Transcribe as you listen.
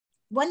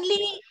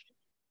Only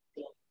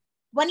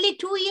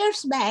 2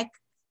 years back,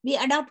 we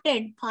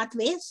adopted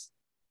pathways,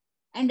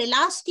 and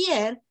last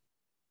year,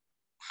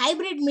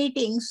 hybrid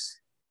meetings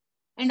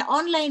and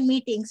online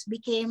meetings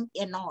became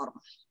a norm.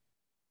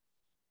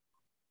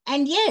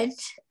 And yet,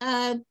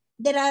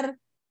 there are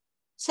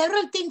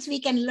several things we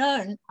can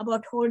learn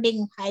about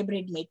holding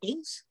hybrid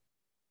meetings.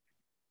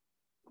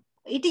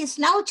 It is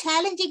now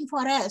challenging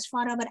for us,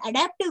 for our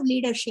adaptive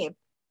leadership,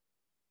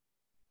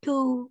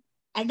 to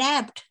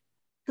adapt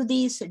to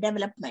these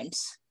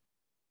developments.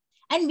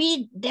 And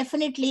we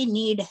definitely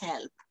need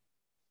help.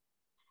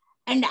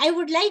 And I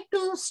would like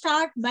to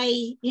start by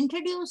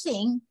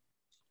introducing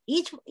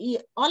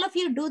all of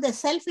you do the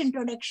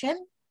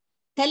self-introduction.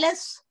 Tell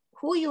us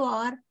who you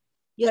are,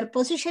 your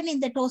position in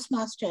the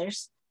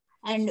Toastmasters,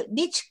 and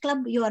which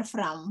club you are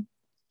from.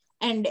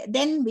 And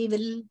then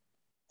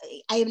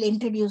I will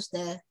introduce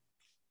the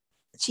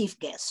chief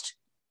guest.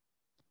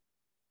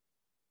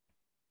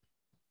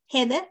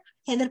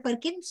 Heather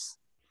Perkins.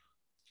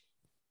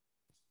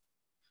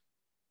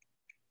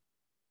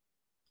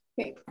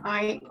 Okay.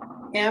 I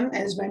am,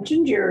 as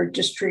mentioned, your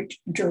district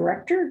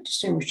director,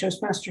 Distinguished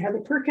Toastmaster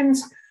Heather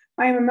Perkins.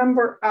 I am a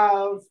member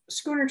of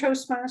Schooner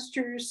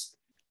Toastmasters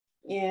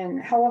in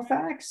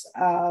Halifax,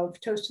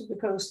 of Toast of the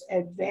Coast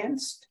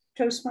Advanced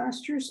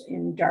Toastmasters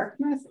in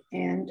Dartmouth,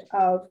 and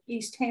of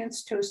East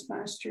Hants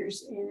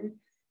Toastmasters in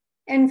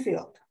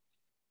Enfield,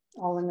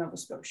 all in Nova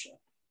Scotia.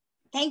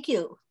 Thank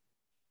you.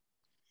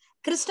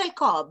 Crystal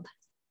Cobb.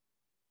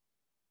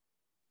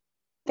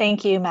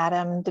 Thank you,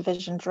 Madam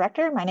Division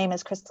Director. My name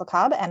is Crystal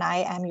Cobb, and I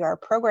am your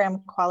Program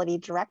Quality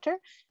Director.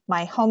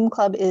 My home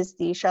club is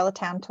the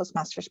Charlottetown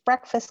Toastmasters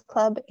Breakfast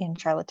Club in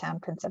Charlottetown,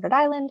 Prince Edward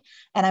Island,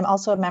 and I'm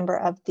also a member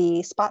of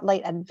the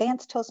Spotlight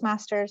Advanced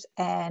Toastmasters.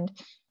 And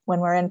when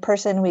we're in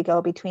person, we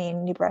go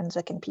between New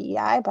Brunswick and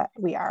PEI, but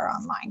we are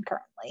online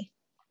currently.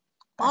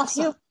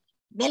 Awesome.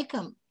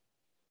 Welcome.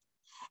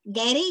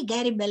 Gary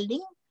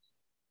Belding.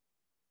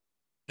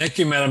 Thank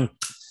you, Madam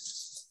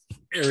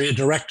Area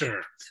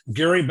Director.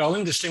 Gary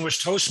Belling,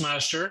 Distinguished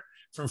Toastmaster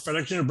from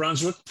Fredericton, New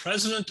Brunswick,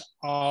 President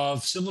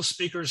of Civil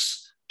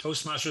Speakers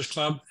Toastmasters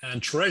Club,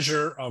 and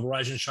Treasurer of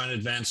Rise and Shine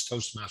Advanced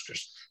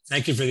Toastmasters.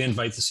 Thank you for the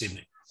invite this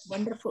evening.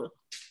 Wonderful.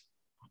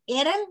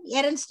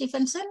 Aaron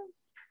Stephenson.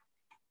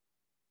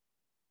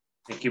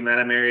 Thank you,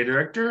 Madam Area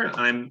Director.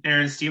 I'm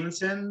Aaron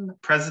Stevenson,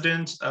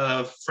 President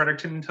of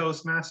Fredericton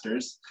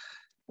Toastmasters.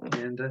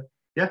 And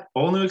yeah,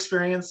 whole new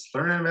experience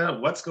learning about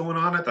what's going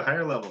on at the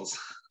higher levels.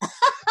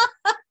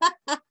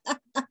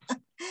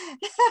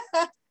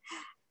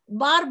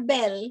 Barb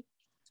Bell.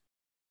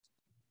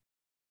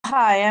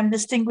 Hi, I'm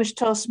Distinguished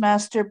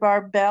Toastmaster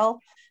Barb Bell.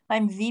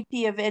 I'm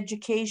VP of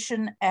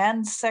Education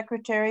and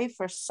Secretary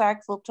for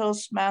Sackville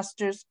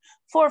Toastmasters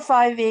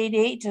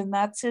 4588, and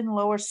that's in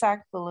Lower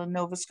Sackville in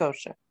Nova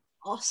Scotia.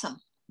 Awesome.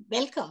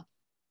 Welcome.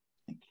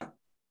 Thank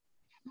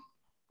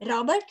you.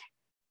 Robert.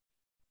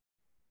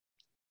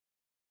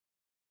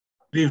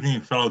 Good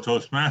evening, fellow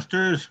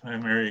Toastmasters.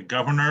 I'm Area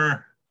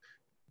Governor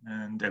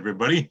and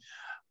everybody.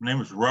 My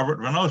name is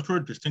Robert Van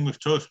Oostwood,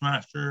 Distinguished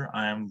Toastmaster.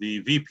 I am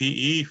the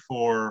VPE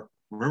for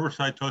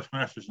Riverside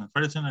Toastmasters in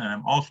Fredericton, and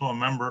I'm also a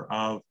member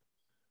of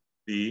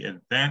the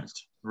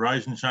Advanced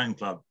Rise and Shine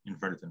Club in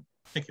Fredericton.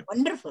 Thank you.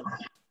 Wonderful.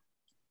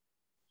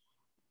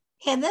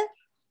 Heather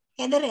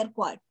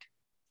Urquhart.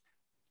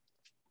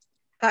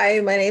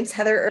 Hi, my name's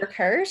Heather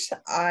Urquhart.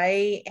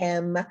 I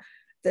am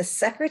the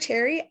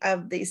Secretary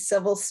of the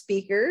Civil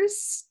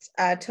Speakers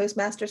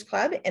Toastmasters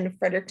Club in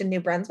Fredericton, New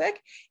Brunswick,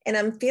 and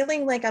I'm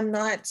feeling like I'm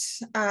not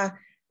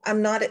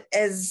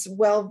as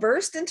well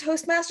versed in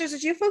Toastmasters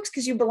as you folks,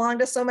 because you belong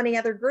to so many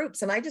other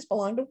groups, and I just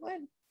belong to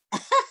one.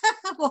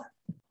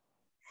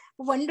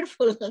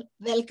 Wonderful.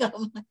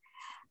 Welcome.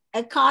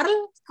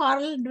 Carl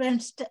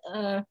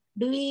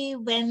Dewey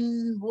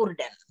Van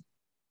Woerden.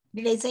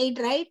 Did I say it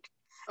right?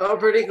 Oh,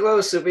 pretty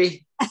close,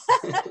 Subi.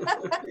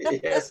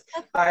 Yes.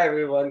 Hi,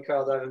 everyone.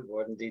 Carl Van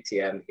Woerden,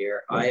 DTM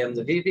here. I am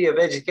the VP of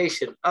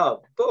Education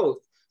of both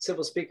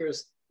Civil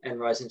Speakers and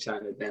Rise and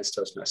Shine Advanced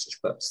Toastmasters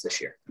Clubs this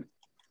year.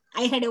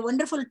 I had a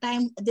wonderful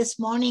time this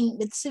morning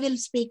with Civil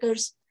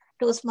Speakers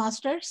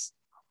Toastmasters,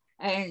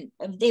 and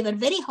they were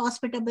very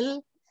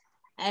hospitable,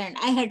 and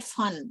I had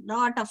fun,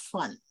 lot of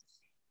fun.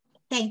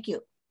 Thank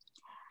you.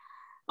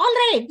 All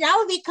right,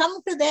 now we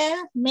come to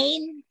the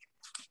main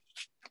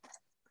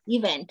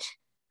event.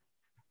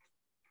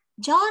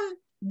 John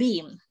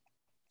Beam.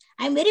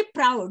 I'm very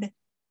proud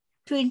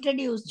to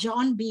introduce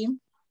John Beam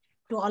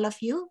to all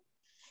of you.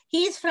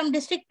 He is from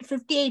District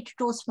 58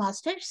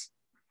 Toastmasters.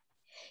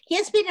 He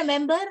has been a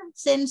member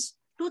since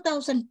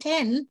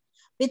 2010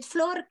 with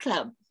Floor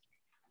Club.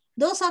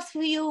 Those of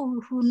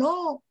you who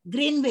know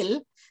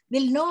Greenville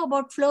will know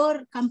about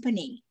Floor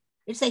Company.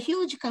 It's a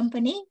huge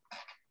company,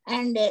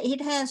 and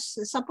it has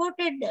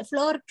supported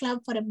Floor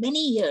Club for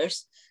many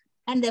years.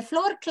 And the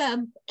Floor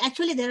Club,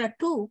 actually there are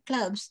two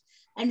clubs,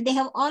 and they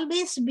have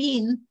always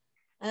been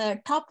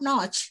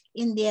top-notch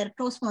in their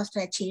Toastmaster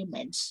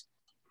achievements.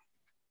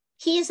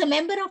 He is a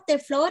member of the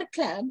Floor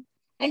Club,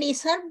 and he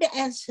served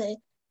as a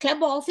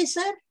club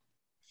officer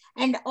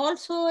and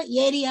also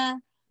area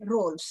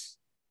roles.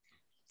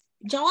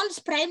 John's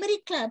primary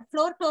club,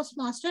 Floor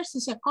Toastmasters,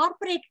 is a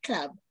corporate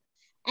club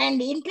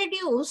and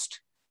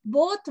introduced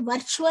both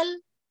virtual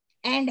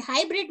and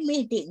hybrid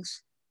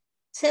meetings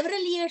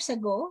several years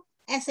ago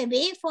as a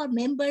way for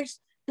members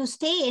to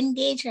stay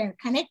engaged and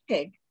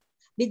connected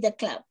with the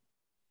club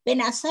when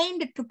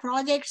assigned to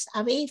projects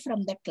away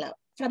from the club,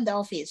 from the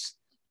office.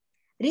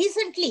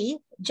 Recently,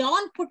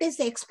 John put his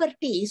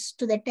expertise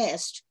to the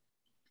test,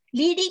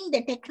 leading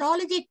the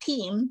technology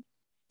team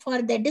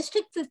for the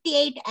District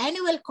 58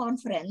 annual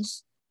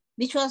conference,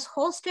 which was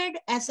hosted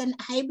as an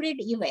hybrid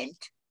event.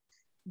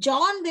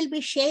 John will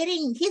be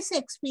sharing his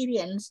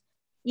experience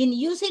in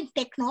using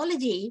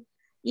technology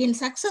in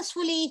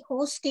successfully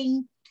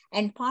hosting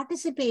and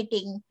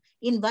participating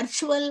in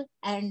virtual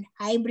and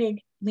hybrid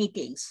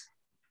meetings.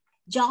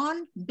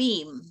 John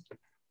Beam.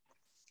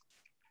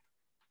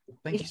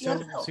 Thank you so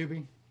much,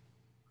 Subi.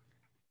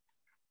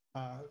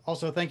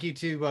 Also, thank you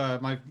to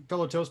my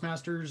fellow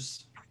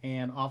Toastmasters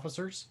and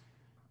officers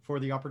for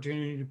the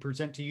opportunity to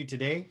present to you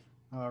today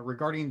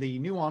regarding the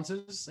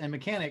nuances and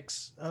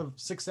mechanics of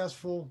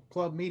successful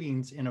club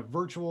meetings in a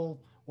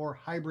virtual or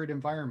hybrid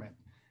environment.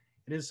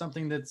 It is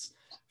something that's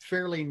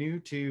fairly new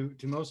to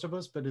most of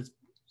us, but it's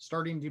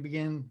starting to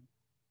begin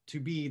to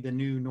be the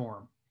new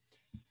norm.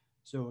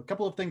 So a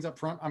couple of things up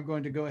front, I'm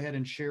going to go ahead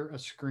and share a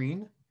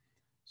screen.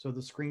 So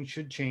the screen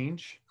should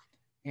change.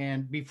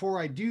 And before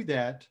I do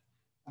that,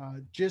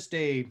 just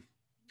a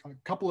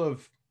couple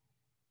of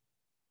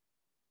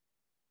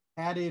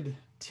added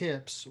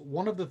tips.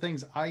 One of the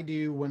things I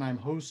do when I'm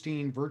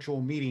hosting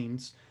virtual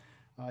meetings,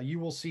 you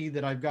will see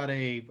that I've got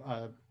a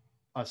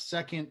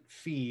second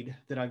feed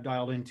that I've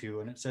dialed into,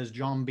 and it says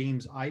John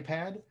Beam's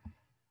iPad.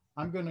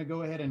 I'm going to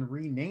go ahead and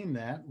rename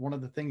that. One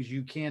of the things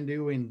you can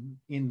do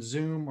in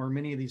Zoom or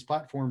many of these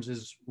platforms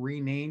is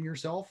rename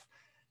yourself.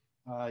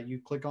 You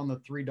click on the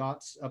three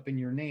dots up in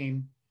your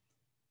name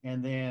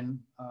and then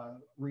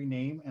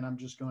rename, and I'm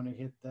just going to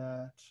hit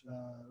that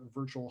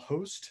virtual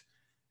host.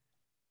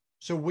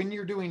 So when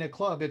you're doing a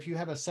club, if you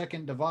have a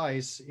second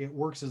device, it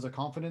works as a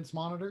confidence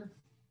monitor.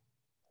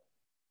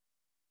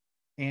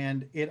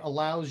 And it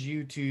allows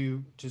you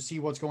to see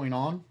what's going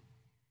on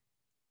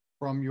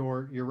from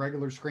your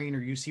regular screen,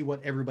 or you see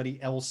what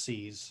everybody else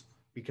sees,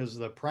 because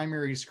the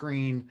primary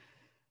screen,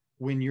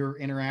 when you're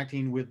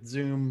interacting with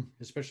Zoom,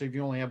 especially if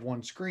you only have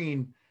one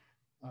screen,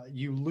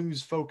 you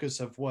lose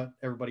focus of what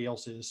everybody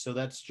else is. So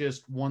that's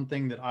just one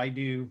thing that I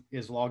do,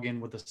 is log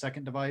in with a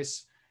second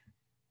device,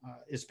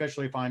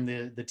 especially if I'm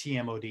the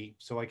TMOD,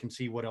 so I can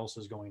see what else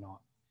is going on.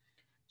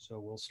 So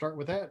we'll start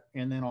with that,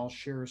 and then I'll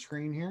share a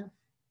screen here.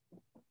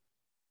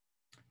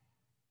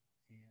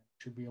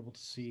 Should be able to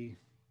see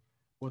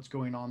what's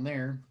going on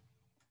there.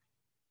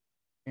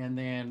 And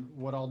then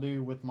what I'll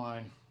do with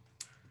my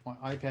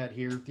iPad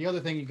here, the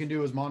other thing you can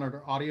do is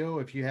monitor audio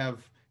if you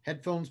have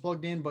headphones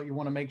plugged in, but you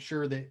want to make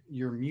sure that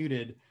you're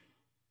muted.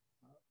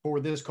 For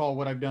this call,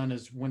 what I've done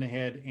is went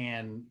ahead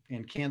and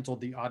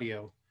canceled the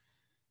audio.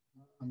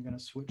 I'm going to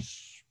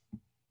switch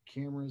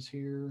cameras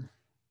here,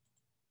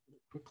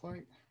 quick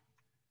light.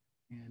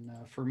 And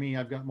for me,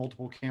 I've got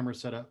multiple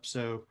cameras set up,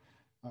 so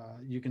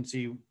you can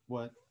see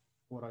what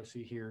I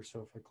see here. So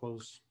if I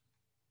close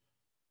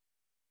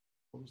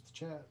the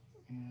chat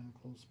and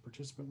close the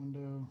participant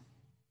window,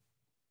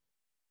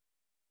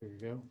 there you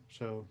go.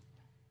 So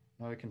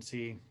now I can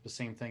see the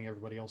same thing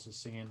everybody else is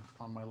seeing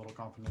on my little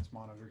confidence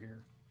monitor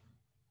here.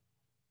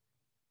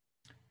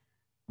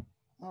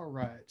 All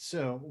right,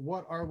 so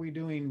what are we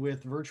doing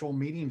with virtual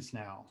meetings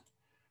now?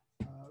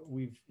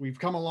 We've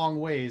come a long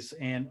ways,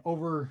 and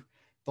over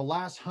the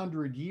last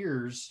 100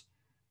 years,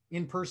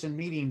 in-person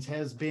meetings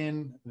has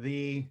been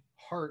the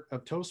heart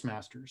of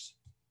Toastmasters.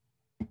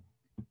 1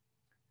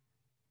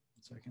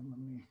 second, let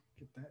me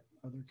get that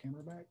other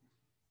camera back.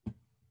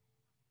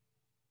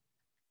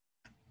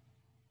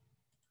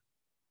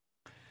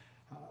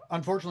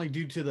 Unfortunately,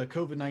 due to the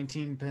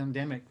COVID-19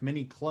 pandemic,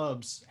 many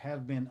clubs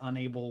have been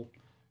unable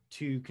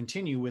to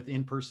continue with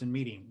in-person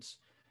meetings.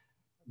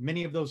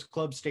 Many of those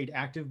clubs stayed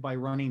active by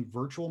running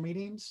virtual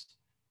meetings.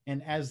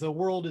 And as the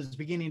world is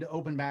beginning to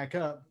open back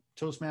up,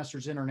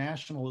 Toastmasters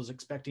International is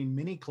expecting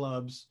many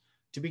clubs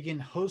to begin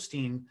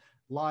hosting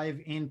live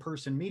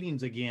in-person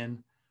meetings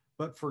again.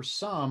 But for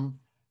some,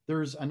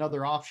 there's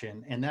another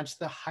option, and that's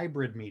the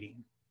hybrid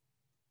meeting.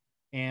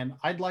 And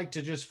I'd like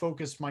to just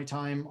focus my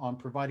time on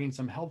providing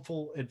some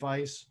helpful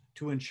advice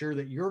to ensure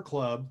that your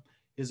club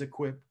is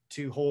equipped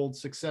to hold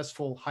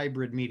successful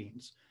hybrid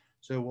meetings.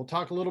 So we'll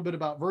talk a little bit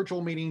about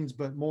virtual meetings,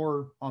 but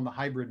more on the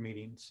hybrid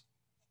meetings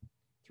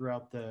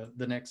throughout the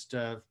next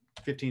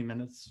 20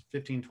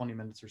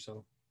 minutes or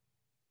so.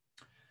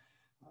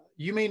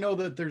 You may know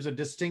that there's a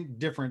distinct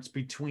difference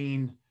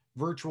between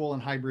virtual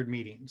and hybrid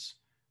meetings.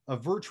 A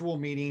virtual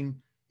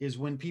meeting is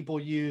when people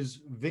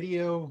use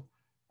video,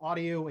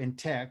 audio, and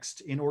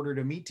text in order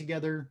to meet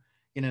together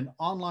in an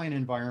online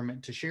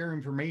environment to share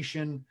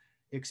information,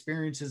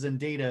 experiences, and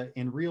data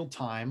in real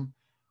time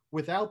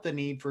without the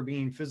need for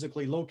being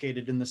physically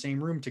located in the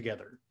same room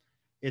together.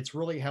 It's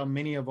really how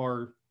many of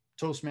our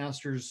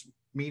Toastmasters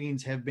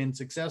meetings have been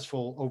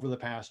successful over the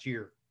past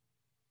year.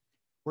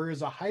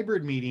 Whereas a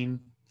hybrid meeting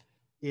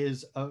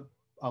is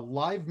a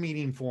live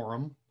meeting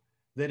forum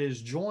that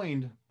is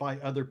joined by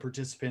other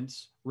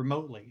participants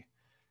remotely.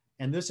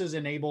 And this is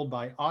enabled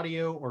by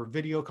audio or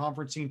video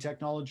conferencing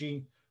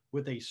technology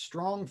with a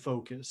strong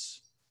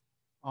focus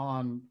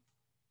on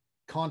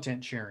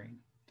content sharing.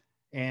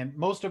 And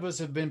most of us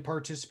have been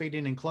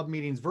participating in club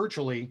meetings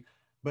virtually,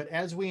 but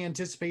as we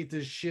anticipate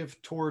this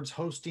shift towards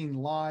hosting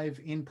live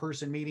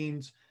in-person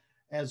meetings,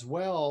 as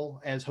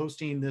well as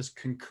hosting this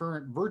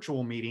concurrent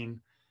virtual meeting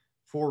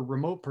for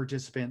remote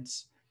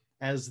participants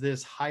as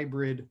this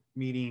hybrid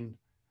meeting.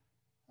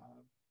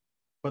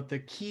 But the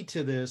key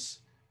to this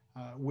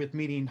with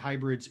meeting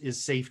hybrids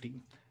is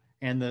safety,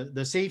 and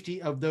the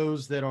safety of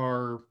those that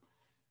are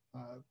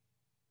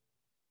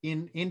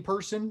in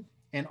person,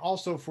 and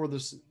also for the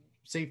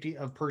safety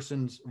of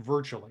persons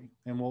virtually.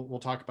 And we'll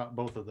talk about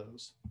both of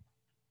those.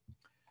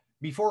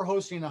 Before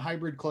hosting a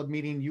hybrid club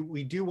meeting,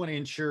 we do want to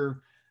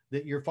ensure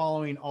that you're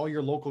following all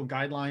your local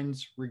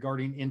guidelines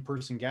regarding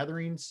in-person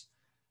gatherings,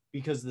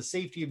 because the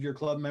safety of your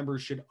club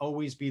members should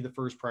always be the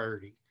first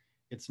priority.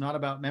 It's not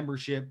about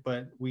membership,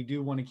 but we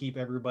do want to keep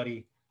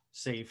everybody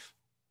safe.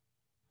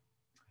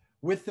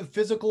 With the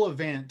physical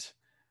event,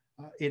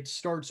 it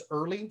starts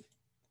early,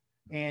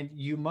 and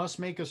you must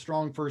make a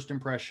strong first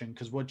impression,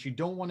 because what you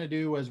don't want to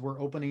do as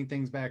we're opening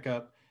things back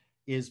up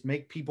is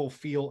make people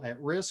feel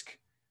at risk,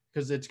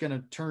 because it's going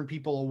to turn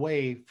people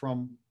away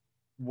from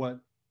what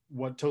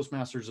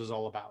Toastmasters is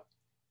all about,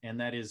 and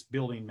that is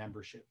building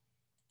membership.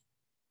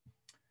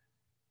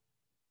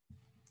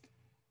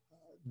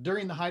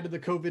 During the height of the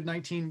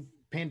COVID-19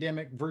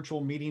 pandemic,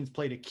 virtual meetings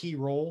played a key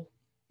role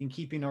in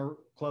keeping our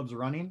clubs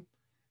running,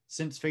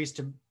 since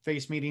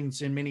face-to-face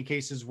meetings in many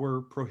cases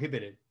were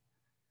prohibited.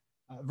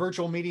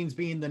 Virtual meetings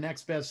being the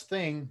next best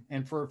thing,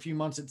 and for a few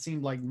months it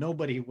seemed like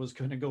nobody was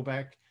going to go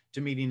back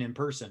to meeting in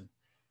person.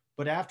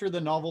 But after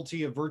the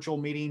novelty of virtual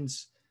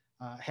meetings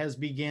has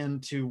begun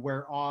to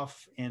wear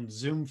off and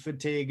Zoom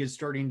fatigue is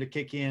starting to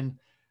kick in,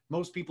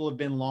 most people have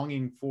been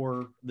longing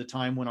for the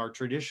time when our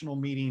traditional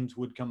meetings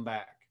would come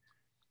back.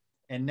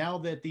 And now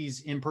that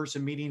these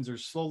in-person meetings are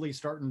slowly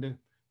starting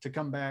to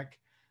come back,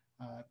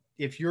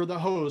 if you're the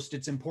host,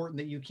 it's important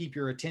that you keep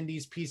your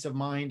attendees' peace of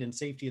mind and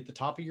safety at the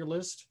top of your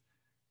list.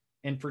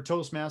 And for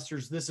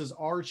Toastmasters, this is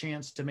our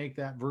chance to make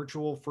that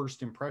virtual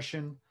first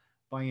impression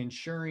by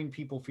ensuring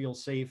people feel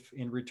safe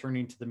in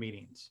returning to the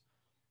meetings.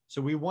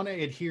 So we want to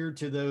adhere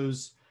to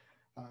those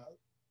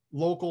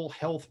local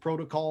health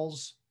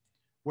protocols,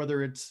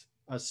 whether it's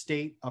a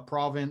state, a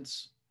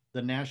province,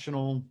 the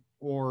national,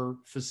 or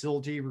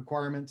facility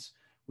requirements.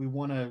 We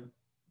want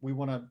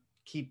to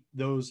keep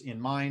those in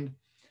mind.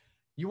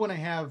 You want to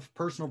have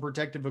personal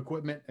protective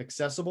equipment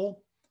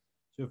accessible.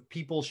 So if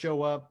people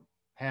show up,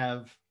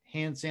 have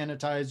hand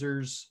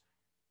sanitizers,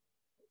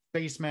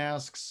 face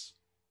masks,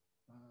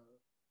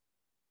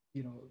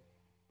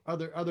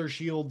 other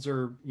shields,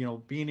 or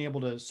being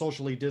able to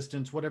socially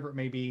distance, whatever it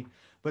may be,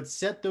 but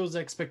set those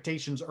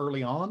expectations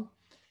early on.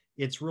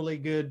 It's really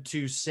good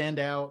to send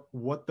out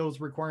what those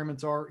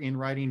requirements are in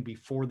writing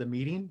before the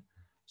meeting,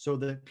 so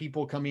that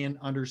people come in,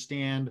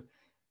 understand,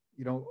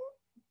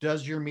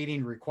 does your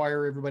meeting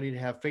require everybody to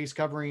have face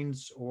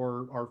coverings,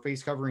 or are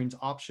face coverings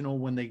optional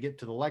when they get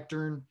to the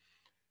lectern?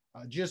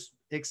 Just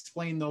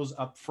explain those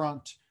up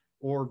front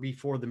or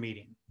before the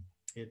meeting.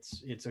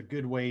 It's a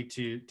good way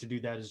to do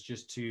that, is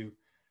just to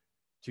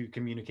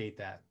communicate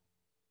that.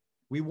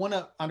 We want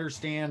to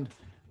understand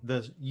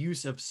the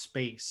use of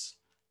space.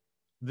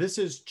 This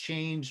has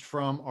changed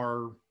from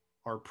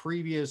our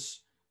previous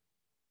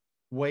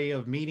way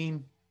of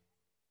meeting.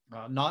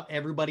 Not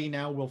everybody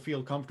now will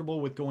feel comfortable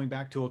with going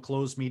back to a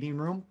closed meeting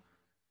room.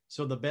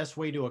 So the best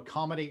way to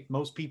accommodate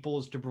most people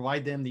is to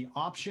provide them the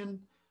option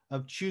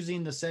of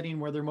choosing the setting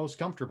where they're most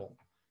comfortable.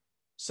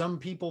 Some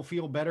people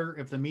feel better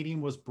if the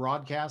meeting was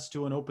broadcast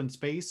to an open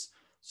space,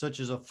 such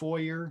as a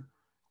foyer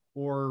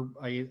or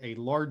a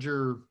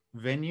larger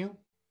venue,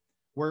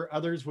 where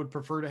others would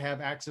prefer to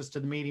have access to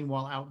the meeting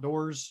while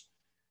outdoors,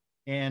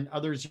 and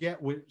others yet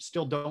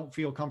still don't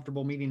feel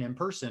comfortable meeting in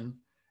person,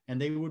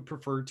 and they would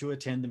prefer to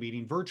attend the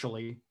meeting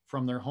virtually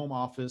from their home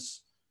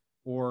office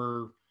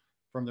or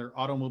from their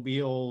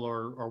automobile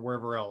or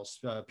wherever else.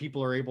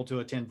 People are able to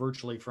attend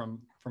virtually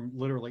from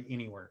literally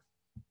anywhere.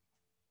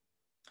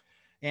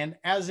 And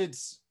as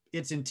it's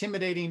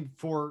intimidating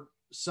for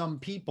some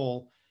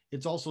people,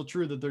 it's also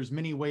true that there's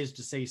many ways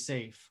to stay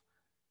safe.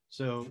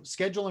 So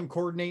schedule and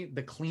coordinate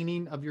the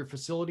cleaning of your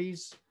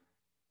facilities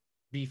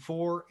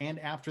before and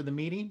after the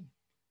meeting.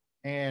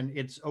 And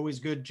it's always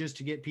good just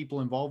to get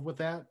people involved with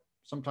that.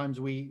 Sometimes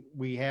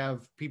we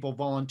have people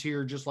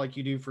volunteer, just like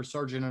you do for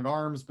Sergeant at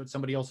Arms, but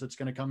somebody else that's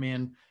going to come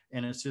in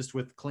and assist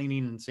with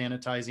cleaning and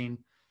sanitizing.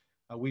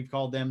 We've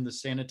called them the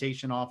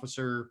sanitation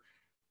officer,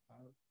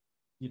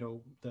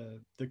 the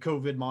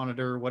COVID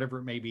monitor, whatever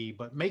it may be,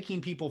 but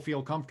making people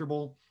feel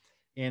comfortable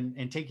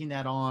and taking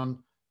that on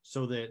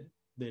so that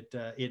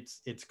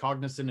it's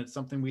cognizant, it's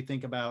something we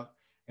think about,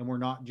 and we're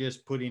not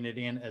just putting it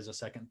in as a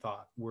second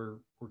thought. We're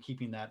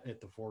keeping that at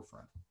the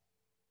forefront.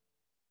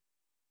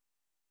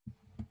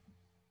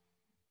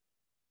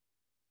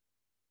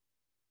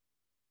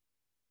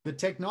 The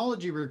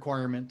technology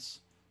requirements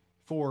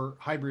for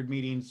hybrid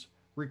meetings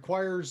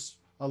requires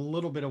a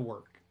little bit of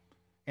work.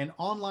 An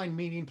online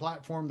meeting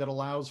platform that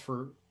allows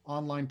for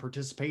online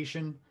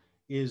participation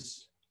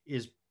is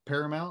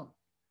paramount,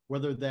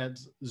 whether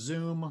that's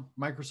Zoom,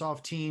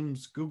 Microsoft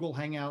Teams, Google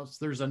Hangouts.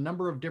 There's a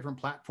number of different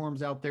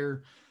platforms out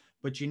there,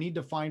 but you need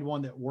to find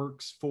one that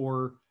works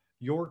for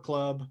your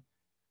club.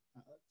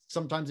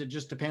 Sometimes it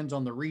just depends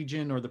on the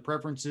region or the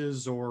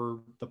preferences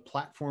or the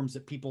platforms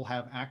that people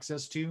have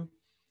access to.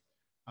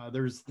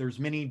 There's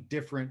many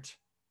different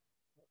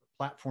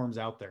platforms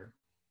out there.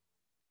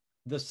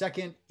 The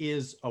second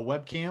is a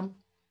webcam.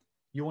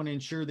 You want to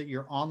ensure that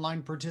your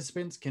online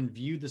participants can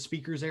view the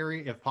speakers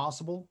area if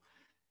possible.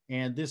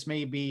 And this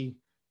may be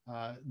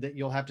that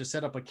you'll have to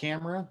set up a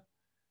camera.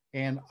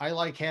 And I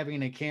like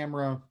having a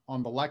camera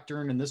on the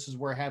lectern, and this is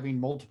where having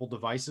multiple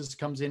devices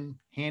comes in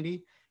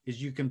handy,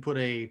 is you can put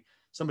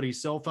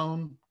somebody's cell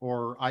phone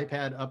or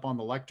iPad up on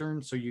the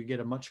lectern so you get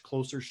a much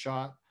closer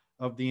shot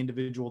of the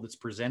individual that's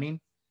presenting.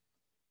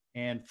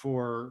 And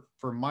for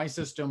my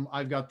system,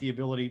 I've got the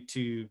ability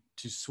to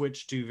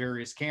switch to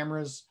various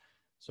cameras.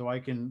 So I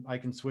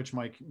can switch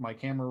my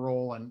camera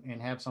roll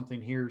and have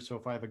something here. So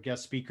if I have a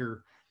guest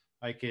speaker,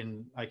 I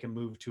can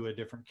move to a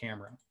different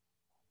camera.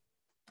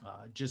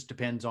 Just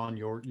depends on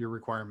your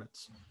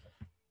requirements.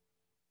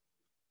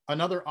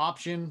 Another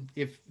option,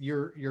 if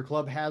your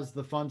club has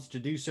the funds to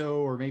do so,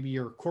 or maybe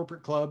your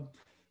corporate club,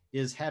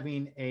 is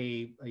having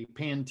a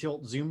pan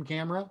tilt zoom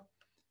camera.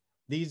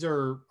 These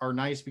are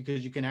nice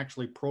because you can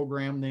actually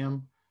program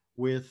them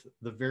with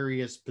the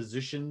various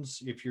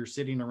positions if you're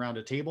sitting around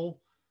a table.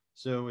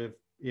 So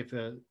if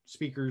a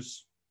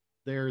speaker's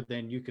there,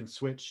 then you can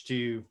switch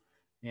to,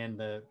 and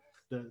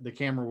the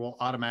camera will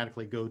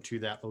automatically go to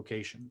that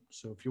location.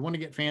 So if you want to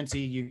get fancy,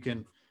 you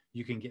can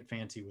get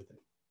fancy with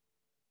it.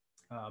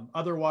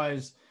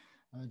 Otherwise,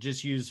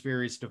 just use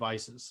various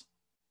devices.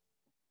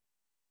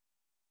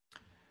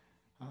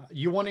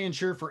 You want to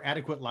ensure for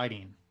adequate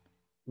lighting.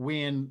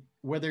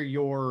 Whether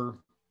you're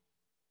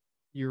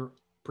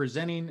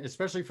presenting,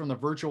 especially from the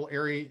virtual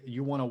area,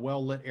 you want a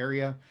well-lit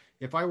area.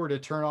 If I were to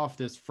turn off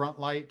this front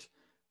light,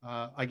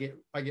 I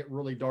get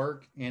really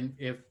dark. And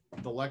if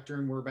the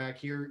lectern were back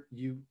here,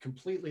 you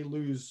completely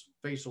lose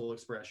facial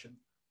expression.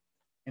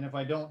 And if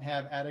I don't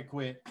have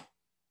adequate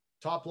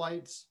top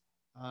lights,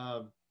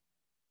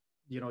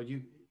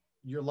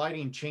 your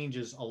lighting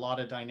changes a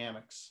lot of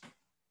dynamics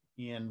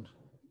in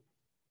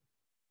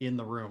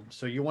the room.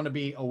 So you want to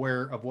be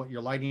aware of what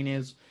your lighting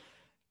is,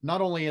 not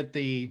only at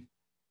the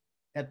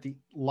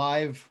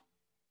live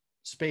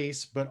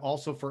space, but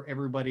also for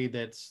everybody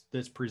that's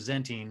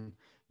presenting.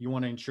 You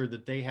want to ensure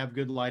that they have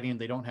good lighting,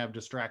 they don't have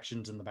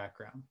distractions in the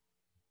background.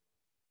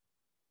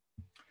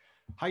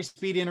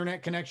 High-speed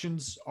internet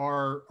connections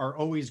are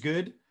always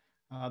good.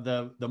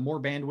 The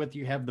more bandwidth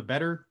you have, the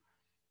better.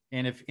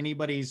 And if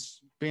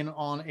anybody's been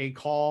on a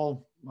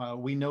call,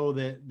 we know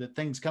that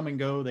things come and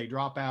go, they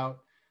drop out.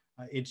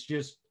 It's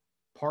just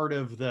part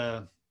of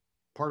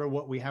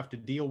what we have to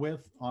deal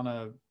with on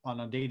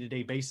a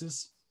day-to-day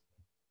basis.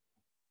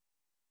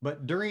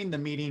 But during the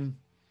meeting,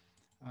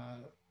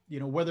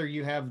 whether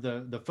you have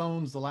the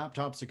phones, the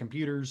laptops, the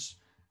computers,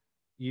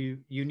 you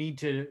need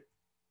to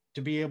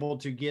be able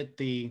to get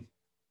the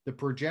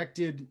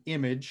projected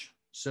image,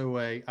 so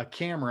a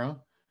camera,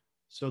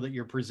 so that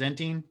you're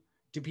presenting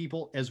to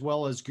people, as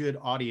well as good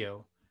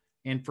audio.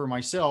 And for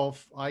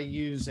myself, I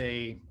use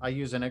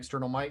an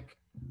external mic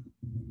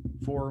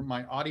for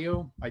my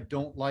audio. I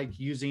don't like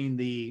using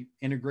the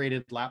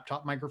integrated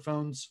laptop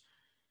microphones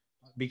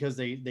because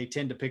they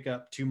tend to pick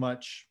up too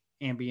much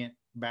ambient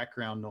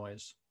background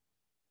noise.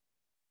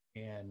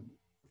 And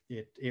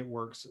it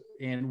works.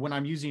 And when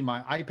I'm using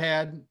my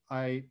iPad,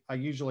 I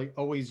usually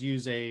always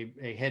use a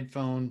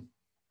headphone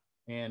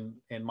and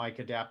mic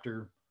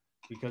adapter,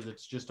 because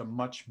it's just a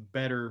much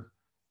better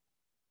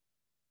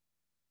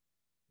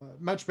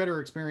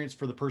experience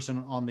for the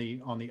person on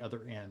the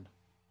other end.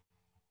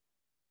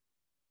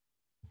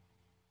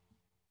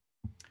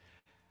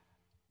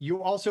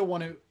 You also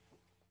want to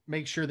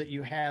make sure that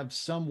you have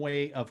some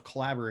way of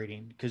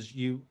collaborating, because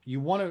you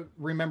want to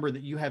remember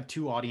that you have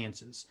two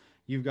audiences.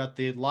 You've got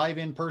the live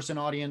in-person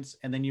audience,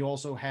 and then you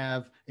also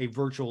have a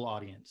virtual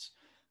audience,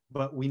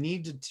 but we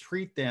need to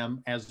treat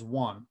them as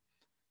one.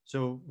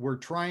 So we're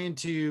trying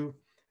to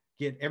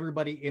get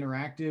everybody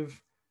interactive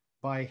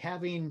by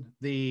having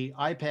the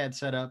iPad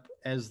set up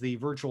as the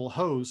virtual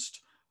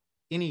host.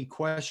 Any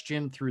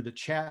question through the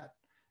chat,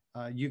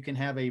 you can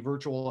have a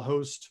virtual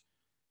host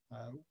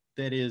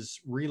that is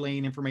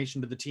relaying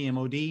information to the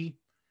TMOD.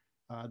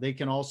 They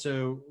can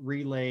also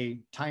relay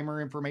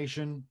timer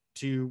information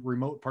to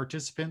remote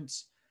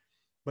participants,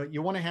 but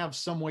you want to have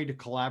some way to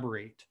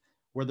collaborate,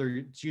 whether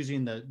it's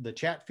using the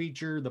chat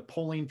feature, the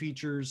polling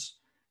features.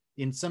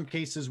 In some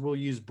cases, we'll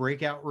use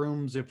breakout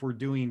rooms if we're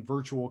doing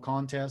virtual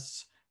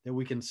contests, that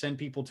we can send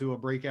people to a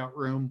breakout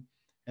room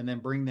and then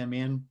bring them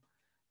in,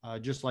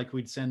 just like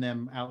we'd send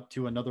them out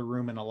to another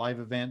room in a live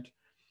event.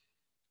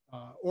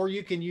 Or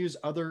you can use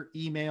other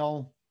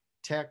email,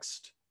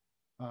 text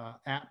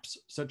apps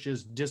such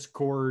as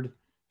Discord,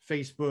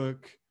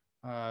 Facebook,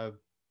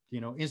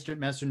 instant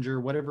messenger,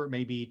 whatever it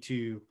may be,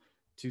 to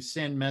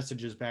send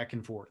messages back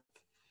and forth.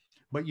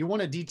 But you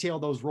want to detail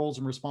those roles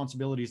and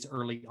responsibilities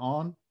early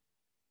on,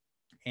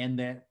 and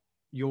that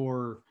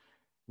your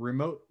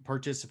remote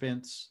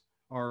participants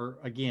are,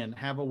 again,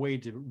 have a way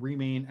to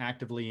remain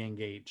actively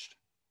engaged.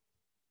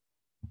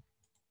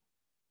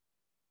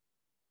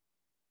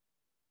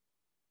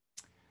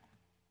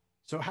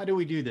 So how do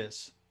we do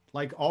this?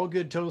 Like all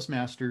good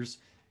Toastmasters,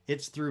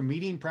 it's through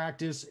meeting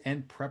practice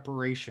and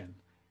preparation.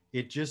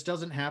 It just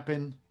doesn't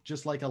happen,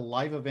 just like a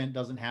live event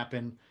doesn't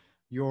happen.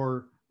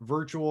 Your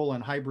virtual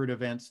and hybrid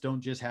events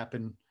don't just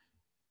happen.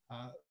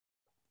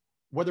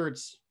 Whether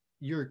it's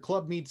your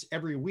club meets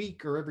every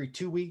week or every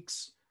 2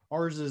 weeks,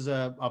 ours is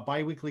a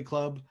bi-weekly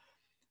club.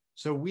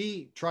 So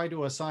we try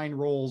to assign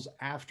roles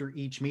after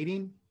each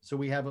meeting. So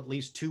we have at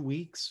least 2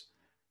 weeks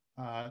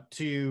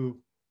to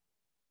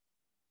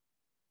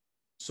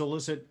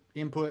solicit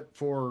input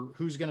for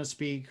who's going to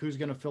speak, who's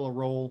going to fill a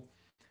role.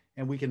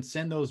 And we can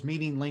send those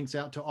meeting links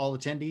out to all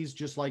attendees,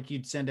 just like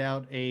you'd send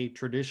out a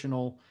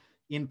traditional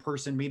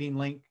in-person meeting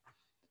link.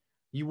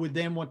 You would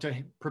then want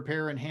to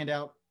prepare and hand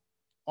out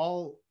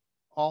all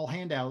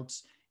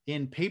handouts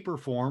in paper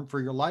form for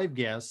your live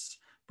guests,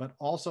 but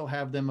also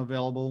have them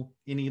available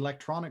in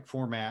electronic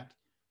format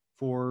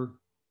for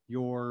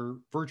your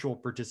virtual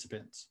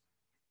participants.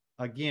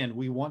 Again,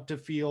 we want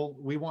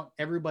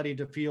everybody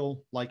to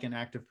feel like an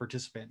active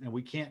participant, and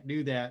we can't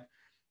do that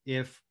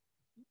if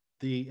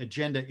the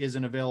agenda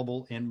isn't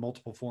available in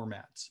multiple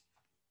formats.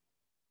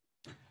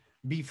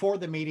 Before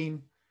the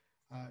meeting,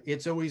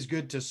 it's always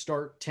good to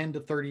start 10 to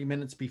 30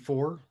 minutes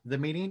before the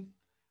meeting.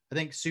 I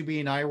think Subi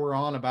and I were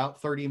on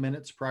about 30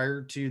 minutes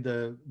prior to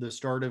the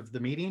start of the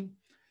meeting.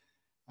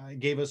 It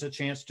gave us a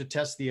chance to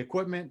test the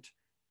equipment.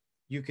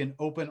 You can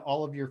open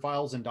all of your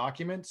files and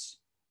documents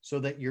so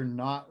that you're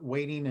not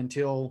waiting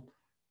until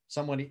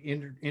someone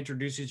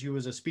introduces you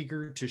as a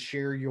speaker to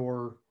share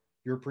your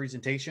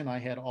presentation. I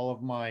had all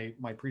of my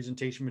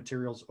presentation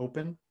materials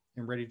open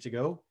and ready to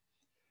go.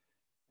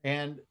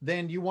 And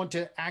then you want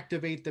to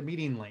activate the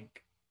meeting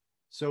link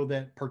so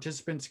that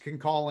participants can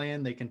call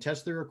in, they can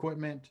test their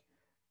equipment.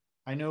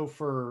 I know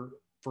for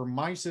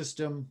my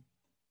system,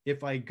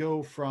 if I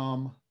go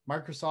from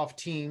Microsoft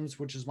Teams,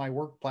 which is my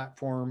work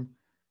platform,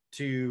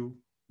 to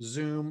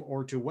Zoom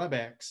or to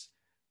WebEx,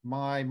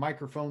 my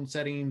microphone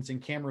settings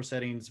and camera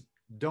settings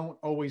don't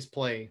always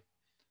play.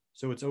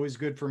 So it's always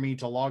good for me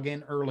to log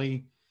in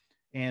early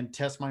and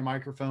test my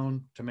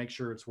microphone to make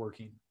sure it's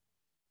working.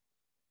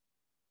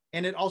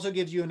 And it also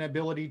gives you an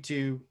ability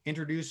to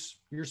introduce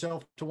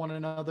yourself to one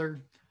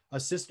another,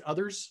 assist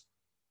others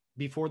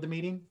before the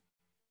meeting,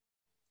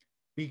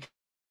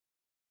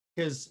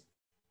 because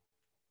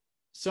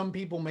some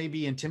people may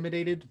be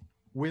intimidated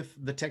with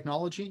the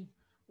technology,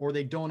 or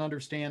they don't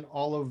understand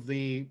all of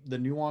the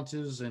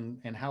nuances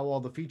and how all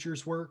the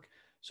features work.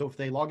 So if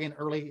they log in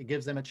early, it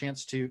gives them a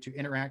chance to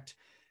interact.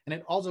 And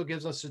it also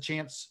gives us a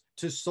chance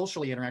to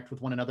socially interact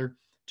with one another,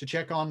 to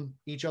check on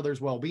each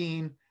other's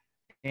well-being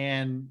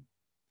and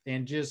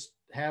just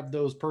have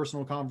those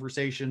personal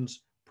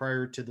conversations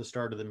prior to the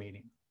start of the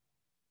meeting.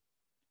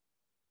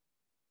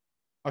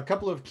 A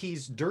couple of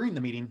keys during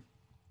the meeting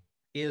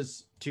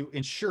is to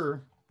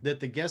ensure that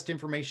the guest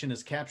information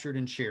is captured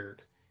and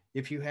shared.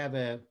 If you have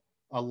a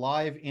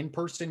live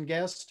in-person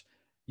guest,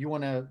 you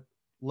want to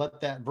let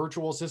that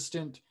virtual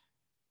assistant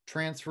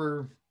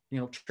transmit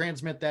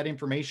that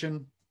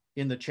information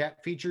in the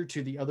chat feature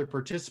to the other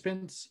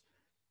participants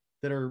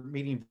that are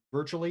meeting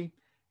virtually.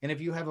 And if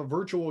you have a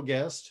virtual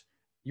guest,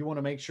 you want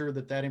to make sure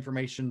that that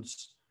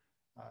information's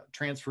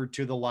transferred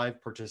to the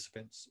live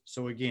participants.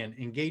 So again,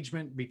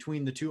 engagement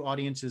between the two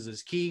audiences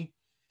is key.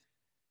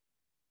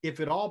 If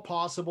at all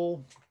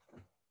possible,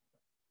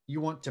 you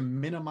want to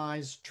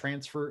minimize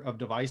transfer of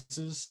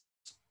devices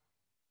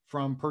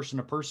from person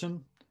to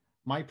person.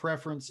 My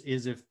preference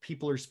is if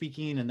people are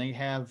speaking and they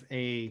have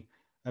a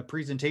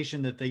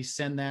presentation, that they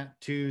send that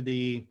to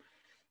the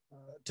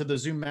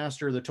Zoom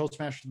master, the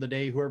Toastmaster of the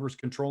day, whoever's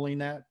controlling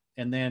that,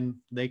 and then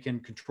they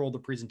can control the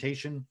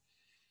presentation.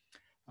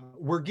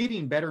 We're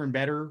getting better and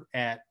better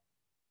at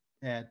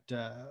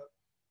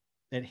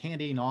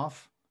handing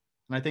off,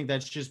 and I think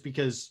that's just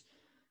because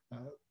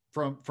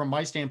from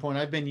my standpoint,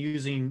 I've been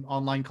using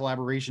online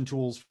collaboration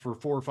tools for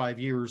 4 or 5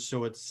 years,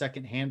 so it's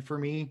secondhand for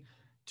me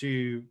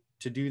to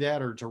do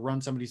that or to run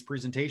somebody's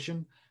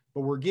presentation.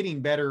 But we're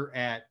getting better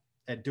at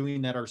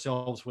doing that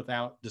ourselves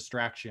without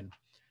distraction.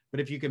 But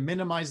if you can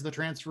minimize the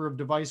transfer of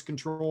device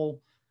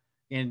control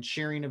and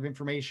sharing of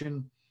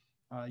information,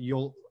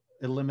 you'll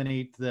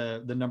eliminate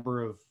the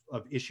number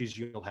of issues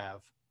you'll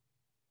have.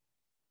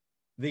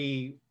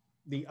 The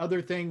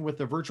other thing with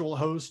the virtual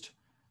host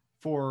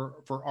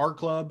for our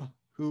club,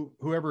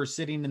 whoever is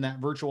sitting in that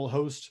virtual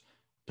host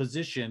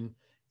position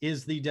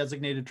is the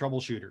designated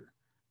troubleshooter.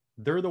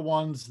 They're the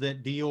ones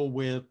that deal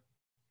with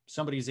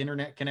somebody's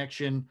internet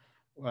connection,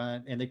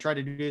 and they try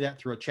to do that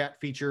through a chat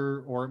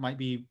feature, or it might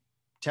be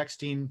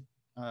texting,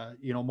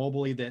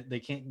 mobilely, that they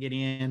can't get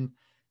in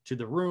to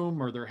the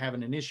room, or they're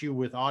having an issue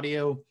with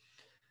audio.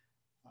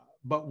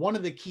 but one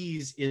of the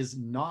keys is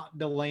not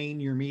delaying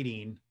your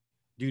meeting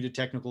due to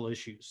technical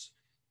issues.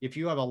 If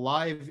you have a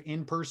live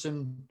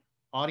in-person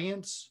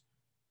audience,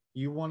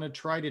 you want to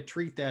try to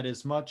treat that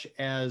as much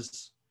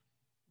as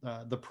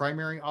the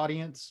primary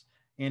audience.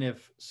 And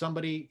if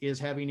somebody is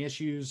having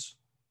issues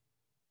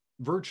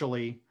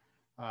virtually,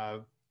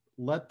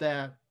 let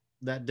that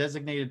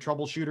designated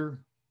troubleshooter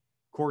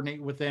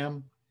coordinate with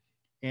them.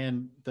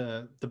 And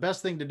the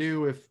best thing to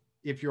do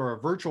if you're a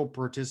virtual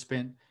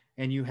participant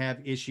and you have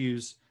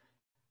issues,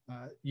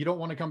 you don't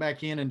want to come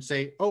back in and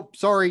say, oh,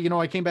 sorry,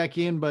 I came back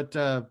in, but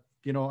I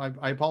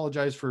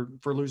apologize for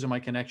losing my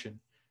connection.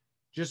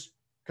 Just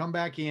come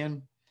back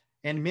in.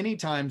 And many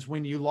times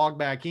when you log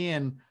back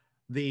in,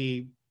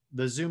 the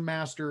Zoom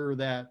master,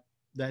 that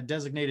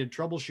designated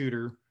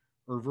troubleshooter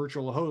or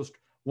virtual host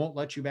won't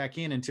let you back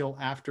in until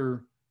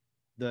after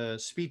the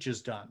speech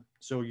is done.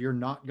 So you're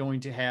not going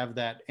to have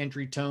that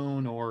entry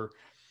tone, or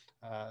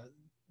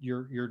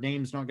your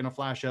name's not going to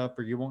flash up,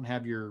 or you won't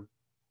have your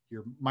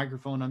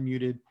microphone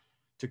unmuted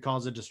to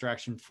cause a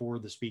distraction for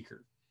the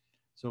speaker.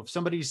 So if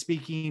somebody's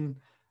speaking,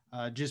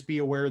 just be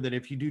aware that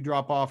if you do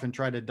drop off and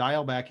try to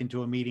dial back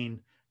into a meeting,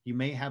 you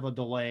may have a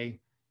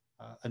delay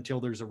until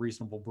there's a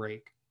reasonable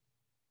break.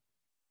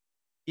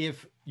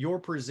 If you're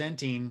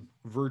presenting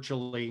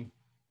virtually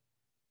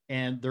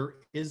and there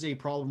is a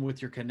problem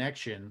with your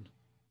connection,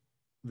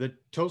 the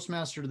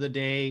Toastmaster of the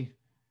day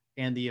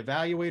and the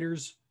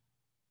evaluators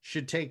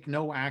should take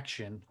no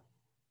action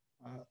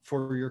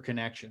for your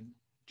connection.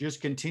 Just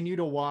continue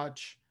to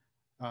watch.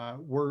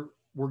 We're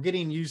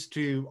getting used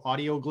to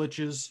audio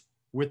glitches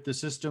with the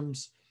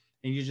systems,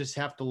 and you just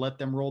have to let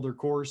them roll their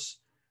course.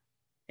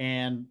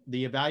 And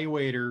the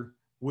evaluator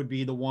would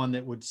be the one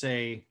that would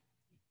say,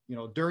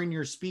 during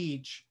your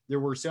speech, there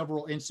were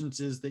several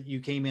instances that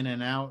you came in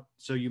and out.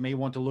 So you may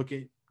want to look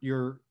at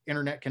your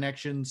internet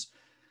connections,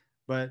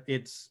 but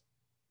it's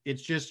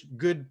just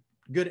good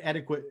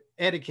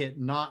etiquette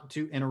not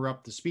to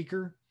interrupt the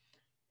speaker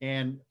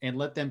and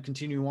let them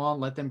continue on,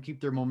 let them keep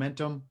their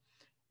momentum,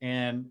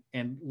 and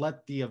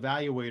let the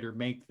evaluator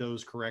make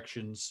those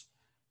corrections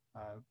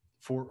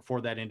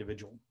for that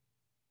individual.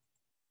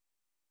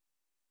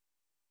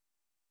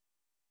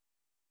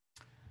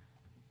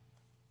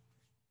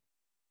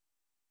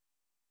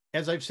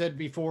 As I've said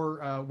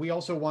before, we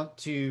also want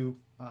to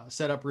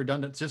set up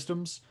redundant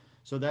systems.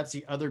 So that's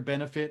the other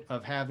benefit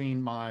of having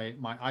my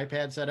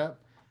iPad set up,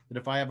 that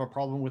if I have a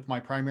problem with my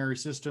primary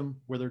system,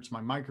 whether it's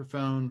my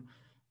microphone,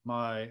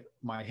 my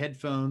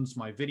headphones,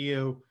 my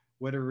video,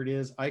 whatever it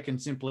is, I can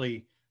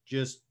simply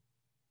just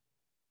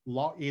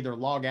either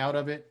log out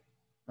of it,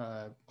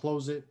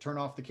 close it, turn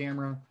off the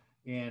camera,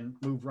 and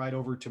move right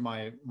over to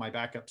my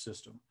backup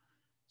system.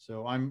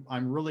 So I'm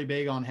really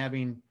big on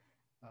having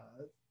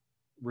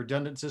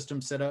redundant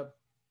systems set up.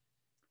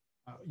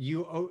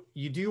 You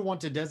do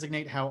want to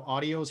designate how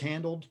audio is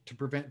handled to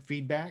prevent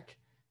feedback,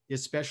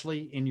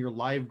 especially in your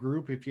live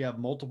group. If you have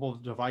multiple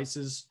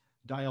devices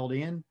dialed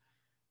in,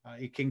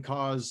 it can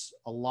cause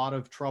a lot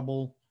of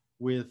trouble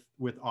with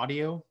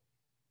audio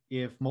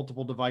if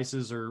multiple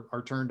devices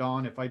are turned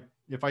on.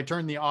 If I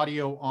turn the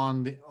audio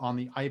on the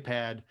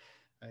iPad,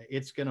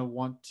 it's going to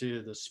want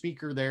to, the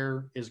speaker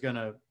there is going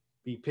to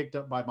be picked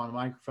up by my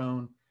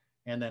microphone,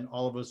 and then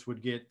all of us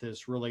would get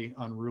this really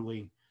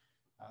unruly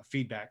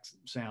feedback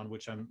sound,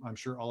 which I'm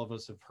sure all of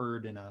us have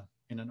heard in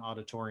an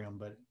auditorium,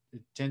 but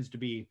it tends to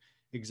be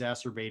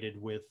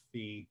exacerbated with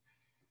the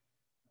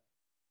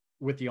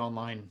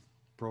online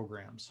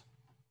programs.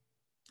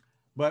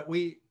 But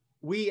we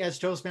as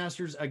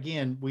Toastmasters,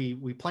 again,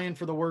 we plan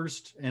for the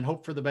worst and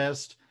hope for the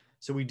best.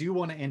 So we do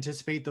want to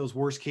anticipate those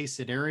worst case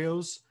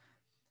scenarios.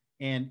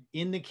 And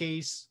in the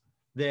case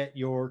that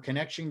your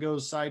connection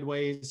goes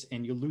sideways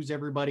and you lose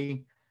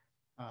everybody,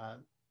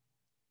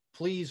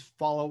 please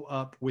follow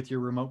up with your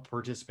remote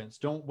participants.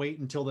 Don't wait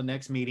until the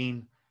next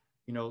meeting.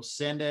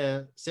 Send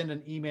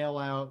an email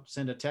out,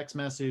 send a text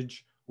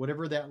message,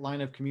 whatever that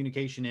line of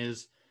communication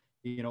is.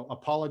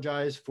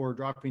 Apologize for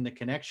dropping the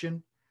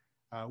connection.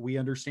 We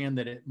understand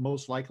that it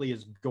most likely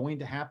is going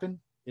to happen.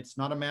 It's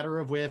not a matter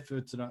of if,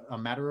 it's a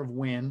matter of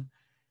when.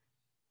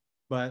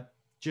 But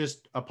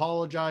just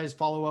apologize,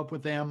 follow up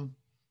with them,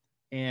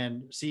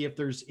 and see if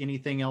there's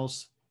anything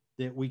else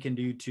that we can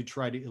do to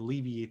try to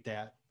alleviate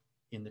that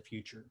in the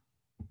future.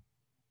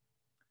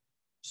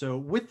 So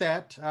with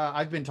that,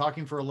 I've been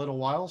talking for a little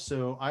while,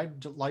 so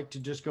I'd like to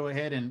just go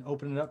ahead and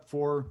open it up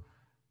for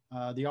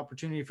the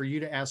opportunity for you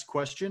to ask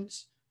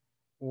questions,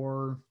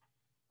 or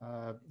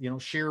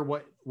share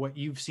what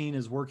you've seen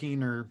is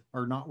working or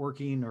not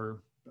working,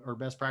 or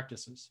best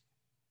practices.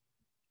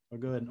 I'll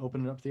go ahead and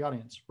open it up to the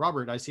audience.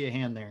 Robert, I see a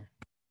hand there.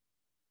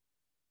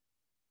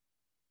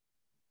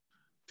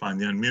 Find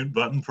the unmute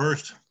button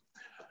first.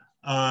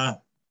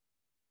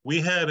 We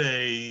had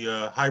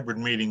a hybrid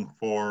meeting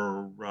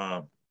for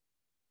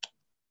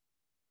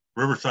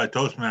Riverside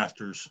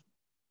Toastmasters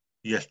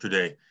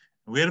yesterday.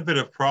 We had a bit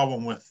of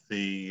problem with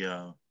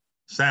the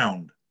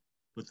sound,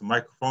 with the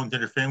microphones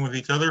interfering with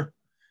each other.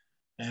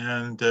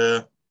 And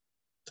so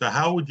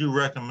how would you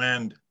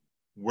recommend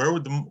where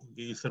would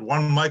you said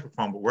one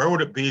microphone, but where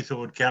would it be so it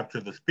would capture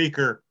the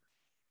speaker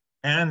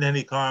and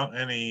any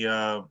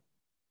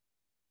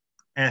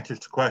answers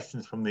to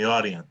questions from the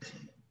audience,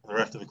 the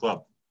rest of the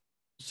club?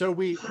 So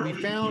we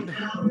found,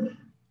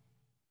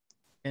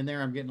 and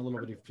there I'm getting a little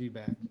bit of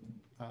feedback,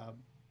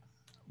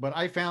 but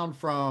I found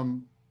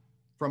from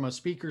a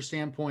speaker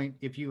standpoint,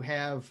 if you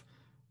have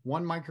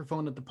one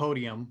microphone at the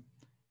podium,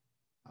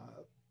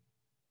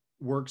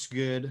 works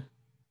good.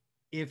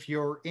 If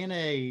you're in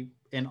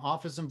an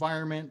office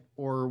environment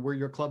or where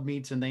your club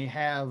meets and they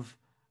have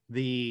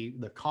the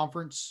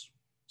conference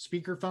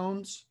speaker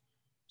phones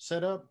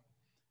set up,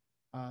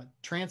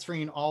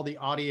 transferring all the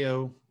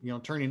audio,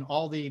 turning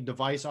all the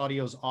device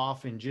audios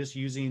off and just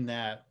using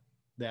that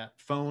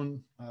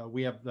phone.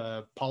 We have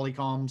the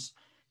Polycoms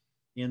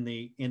in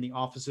the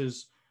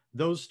offices.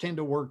 Those tend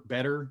to work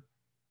better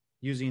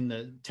using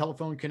the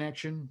telephone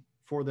connection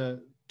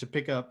to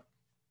pick up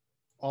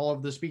all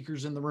of the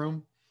speakers in the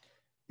room.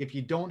 If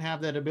you don't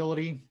have that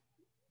ability,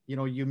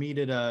 you meet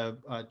at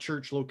a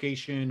church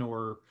location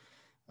or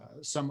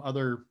some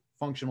other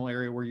functional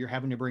area where you're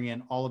having to bring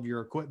in all of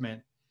your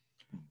equipment.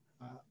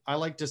 I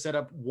like to set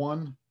up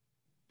one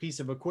piece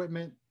of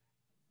equipment.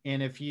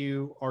 And if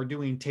you are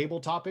doing table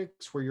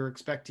topics where you're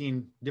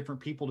expecting different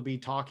people to be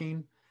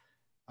talking,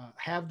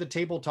 have the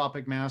table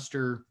topic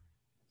master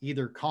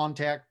either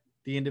contact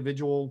the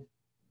individual,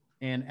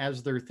 and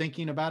as they're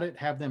thinking about it,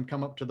 have them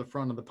come up to the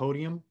front of the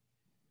podium.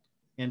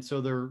 And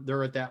so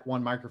they're at that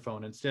one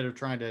microphone instead of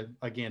trying to,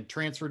 again,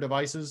 transfer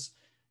devices.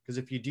 Because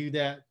if you do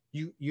that,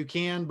 you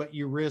can, but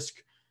you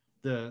risk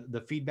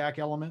the feedback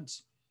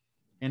elements.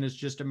 And it's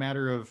just a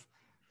matter of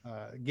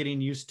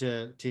getting used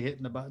to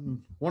hitting the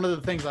button. One of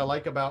the things I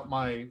like about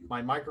my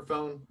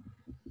microphone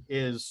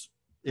is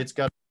it's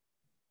got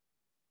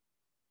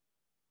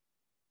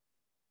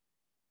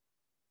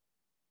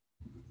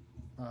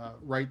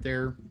right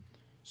there.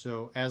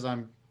 So as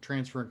I'm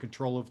transferring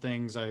control of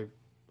things, I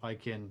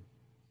can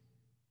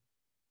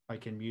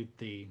mute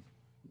the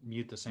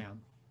sound.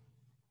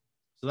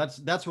 So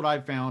that's what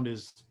I've found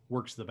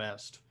works the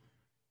best.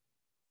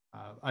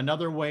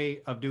 Another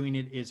way of doing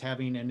it is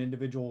having an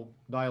individual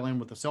dial in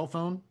with a cell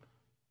phone.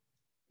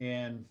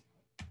 And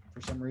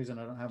for some reason,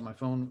 I don't have my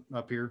phone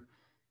up here,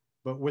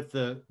 but with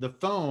the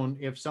phone,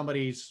 if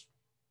somebody's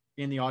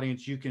in the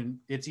audience,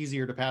 it's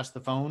easier to pass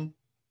the phone.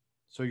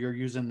 So you're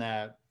using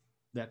that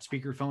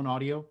speakerphone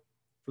audio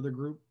for the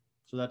group.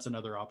 So that's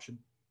another option.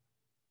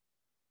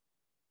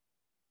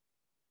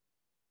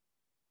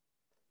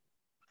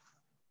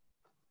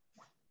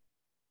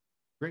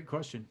 Great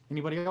question.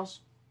 Anybody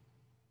else?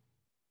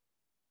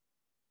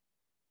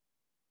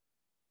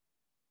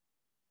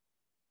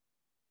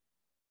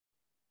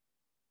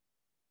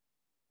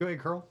 Go ahead,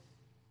 Carl.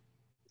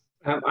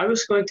 I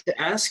was going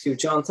to ask you,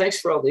 John, thanks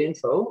for all the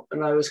info.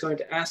 And I was going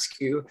to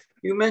ask you,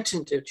 you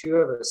mentioned that you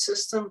have a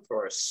system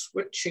for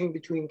switching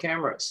between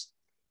cameras.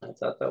 I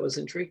thought that was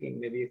intriguing.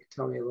 Maybe you could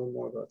tell me a little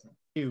more about that.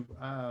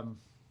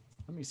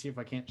 Let me see if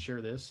I can't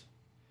share this.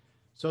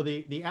 So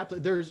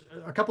there's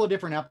a couple of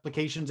different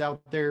applications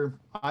out there.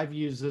 I've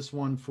used this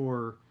one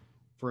for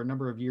a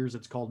number of years.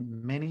 It's called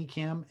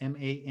Manycam,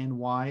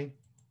 MANYCAM.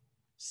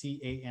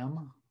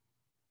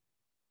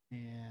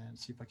 And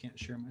see if I can't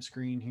share my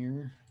screen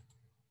here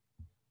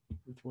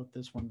with what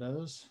this one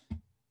does.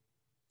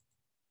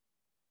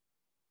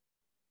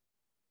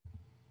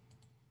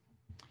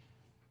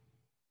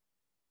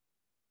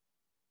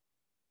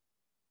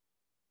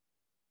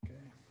 Okay.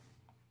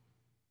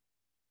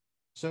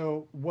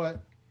 So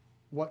what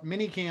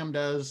Manycam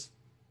does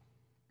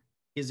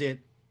is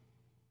it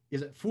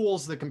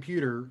fools the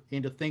computer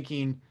into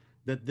thinking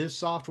that this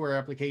software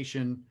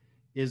application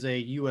is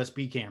a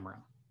USB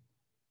camera.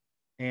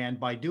 And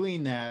by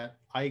doing that,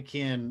 I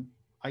can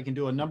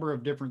do a number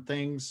of different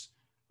things.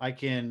 I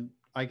can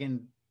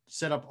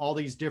set up all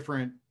these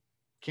different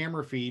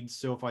camera feeds.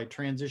 So if I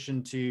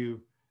transition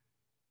to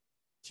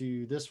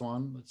this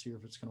one, let's see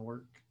if it's going to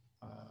work.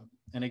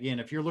 And again,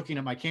 if you're looking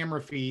at my camera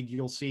feed,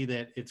 you'll see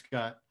that it's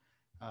got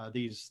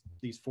these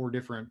 4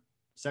 different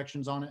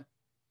sections on it.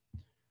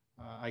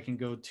 I can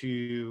go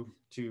to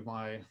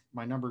my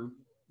number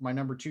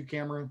 2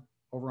 camera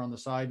over on the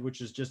side, which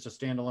is just a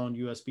standalone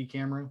USB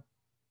camera.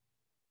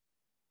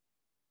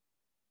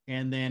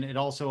 And then it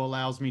also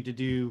allows me to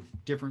do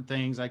different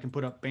things. I can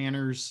put up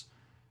banners.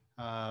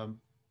 I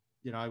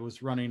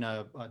was running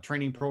a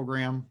training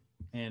program,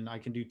 and I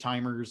can do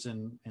timers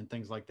and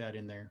things like that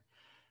in there.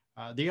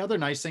 The other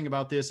nice thing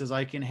about this is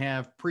I can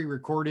have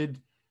pre-recorded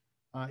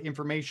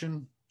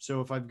information.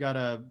 So if I've got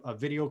a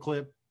video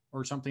clip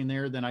or something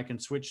there, then I can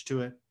switch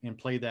to it and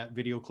play that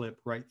video clip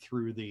right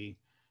through the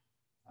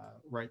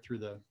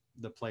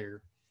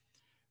player.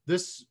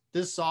 This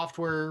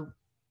software,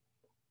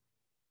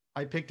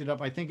 I picked it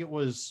up. I think it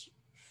was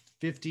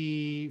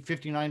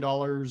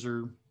 $59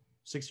 or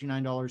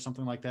 $69,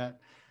 something like that.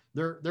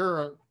 There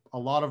are a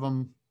lot of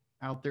them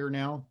out there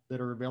now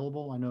that are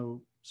available. I know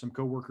some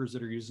coworkers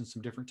that are using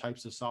some different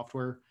types of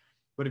software,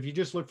 but if you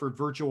just look for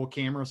virtual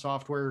camera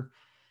software,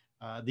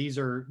 these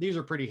are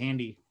pretty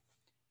handy.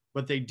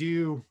 But they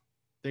do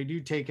they do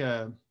take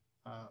a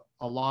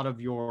lot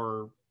of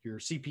your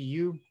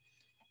CPU,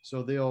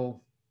 so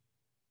they'll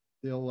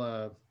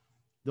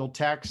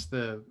tax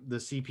the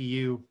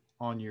CPU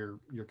on your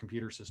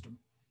computer system.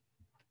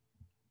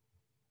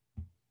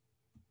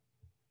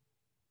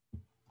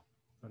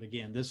 But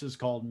again, this is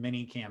called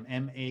Manycam,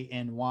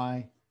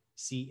 MANYCAM.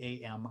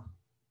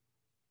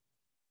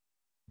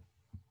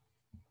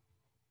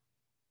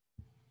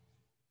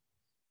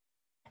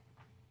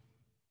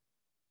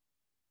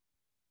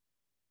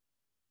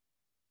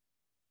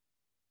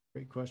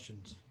 Great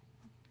questions.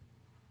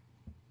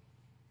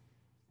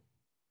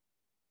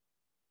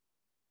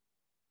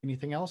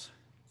 Anything else?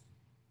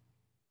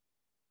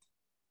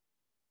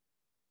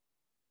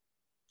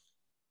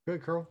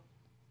 Good, Carl.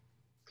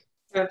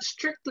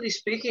 Strictly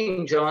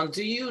speaking, John,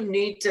 do you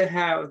need to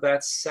have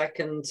that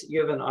second, you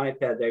have an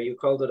iPad there, you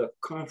called it a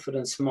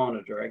confidence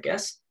monitor, I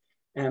guess.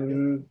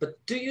 But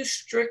do you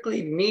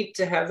strictly need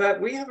to have that?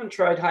 We haven't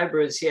tried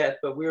hybrids yet,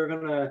 but we were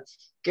gonna,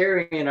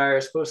 Gary and I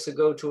are supposed to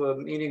go to a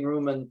meeting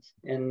room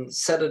and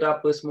set it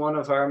up with one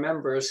of our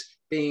members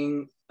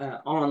being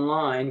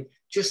online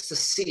just to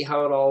see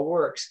how it all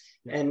works.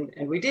 And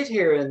we did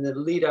hear in the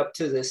lead up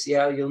to this,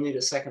 yeah, you'll need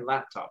a second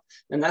laptop.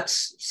 And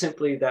that's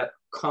simply that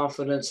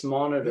confidence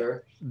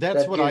monitor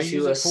that's that what gives I use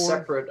you it a for.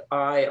 separate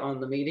eye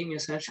on the meeting,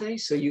 essentially,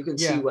 so you can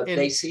see what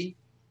they see.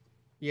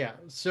 Yeah,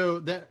 so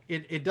that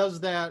it does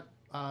that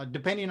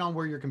depending on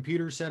where your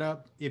computer's set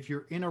up. If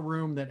you're in a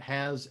room that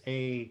has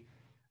an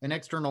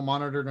external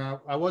monitor,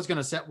 now I was going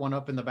to set one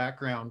up in the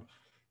background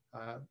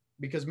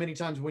because many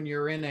times when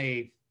you're in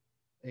a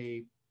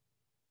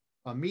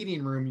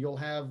meeting room, you'll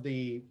have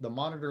the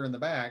monitor in the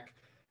back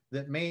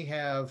that may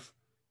have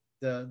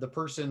the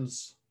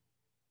person's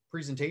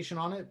presentation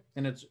on it,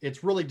 and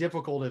it's really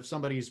difficult if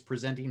somebody's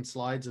presenting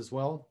slides as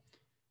well,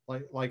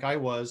 like I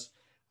was.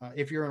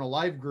 If you're in a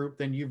live group,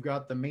 then you've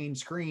got the main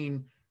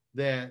screen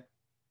that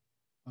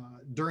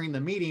during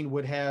the meeting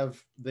would have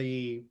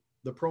the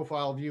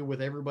profile view with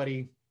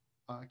everybody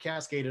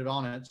cascaded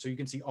on it, so you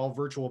can see all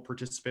virtual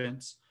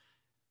participants.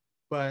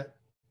 But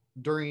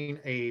during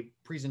a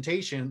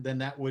presentation, then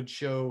that would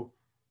show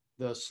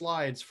the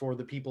slides for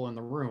the people in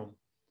the room,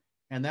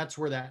 and that's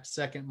where that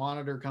second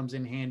monitor comes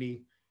in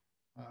handy.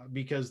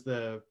 Because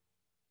the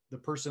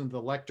person at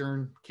the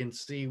lectern can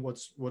see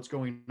what's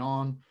going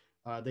on.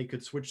 They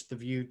could switch the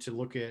view to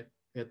look at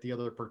the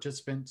other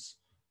participants.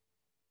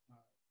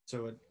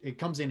 So it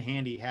comes in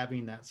handy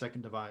having that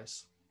second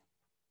device.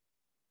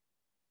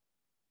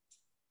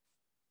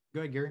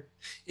 Go ahead, Gary.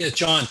 Yeah,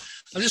 John,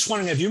 I'm just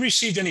wondering, have you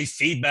received any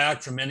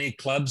feedback from any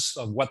clubs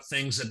of what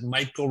things that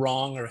might go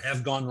wrong or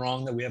have gone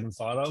wrong that we haven't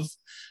thought of?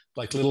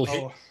 Like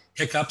little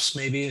hiccups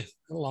maybe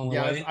along the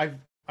way?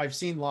 I've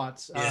seen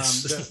lots.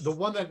 Yes. The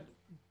one that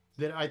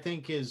I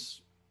think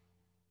is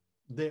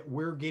that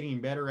we're getting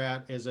better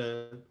at as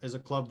a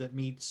club that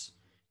meets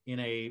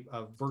in a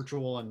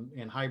virtual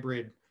and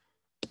hybrid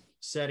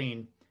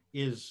setting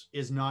is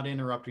not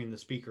interrupting the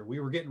speaker.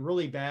 We were getting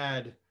really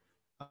bad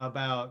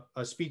about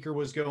a speaker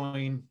was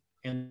going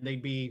and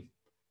they'd be,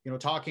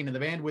 talking, and the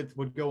bandwidth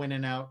would go in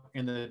and out,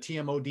 and the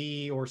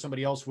TMOD or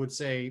somebody else would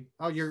say,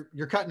 "Oh, you're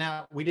cutting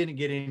out. We didn't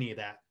get any of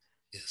that."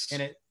 Yes.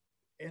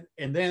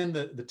 And then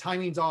the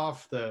timing's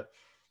off, the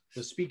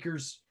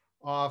speaker's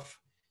off.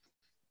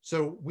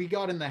 So we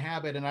got in the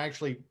habit, and I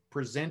actually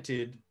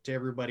presented to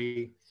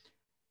everybody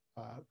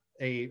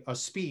a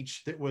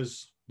speech that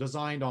was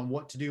designed on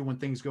what to do when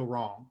things go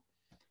wrong.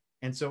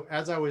 And so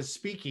as I was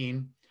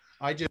speaking,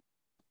 I just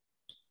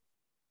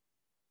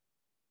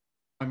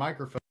my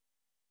microphone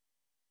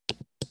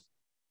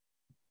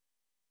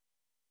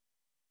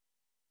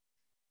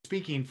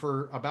speaking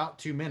for about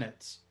 2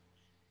 minutes.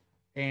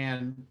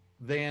 And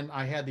then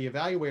I had the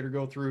evaluator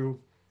go through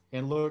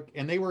and look,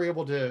 and they were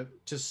able to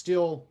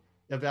still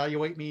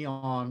evaluate me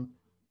on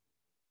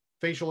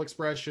facial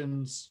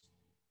expressions,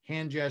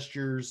 hand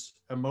gestures,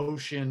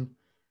 emotion,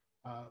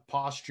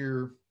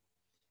 posture.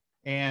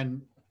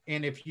 And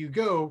if you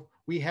go,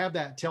 we have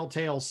that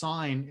telltale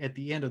sign at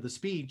the end of the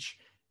speech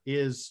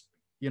is,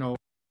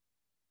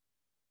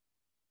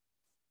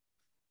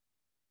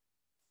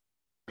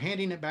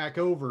 handing it back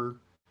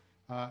over,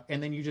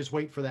 and then you just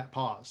wait for that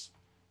pause.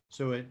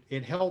 So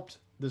it helped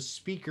the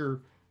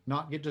speaker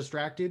not get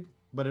distracted,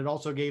 but it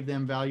also gave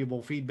them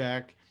valuable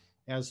feedback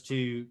as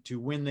to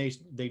when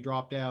they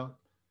dropped out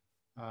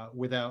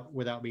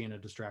without being a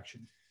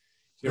distraction.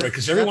 So right,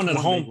 because everyone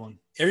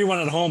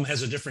at home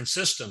has a different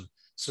system.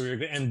 So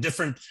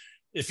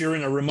if you're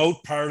in a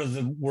remote part of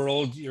the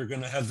world, you're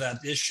going to have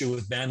that issue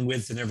with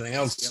bandwidth and everything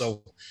else. Yep.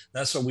 So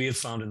that's what we have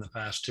found in the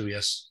past too.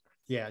 Yes.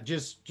 Yeah,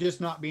 just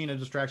not being a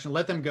distraction.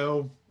 Let them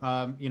go,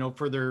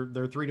 for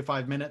their 3 to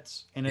 5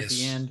 minutes, and at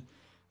the end,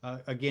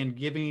 again,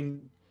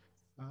 giving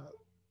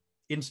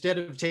instead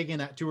of taking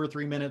that 2 or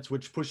 3 minutes,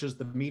 which pushes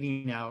the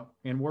meeting out.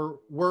 And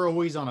we're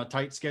always on a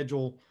tight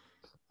schedule.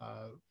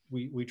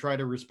 We try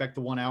to respect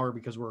the 1 hour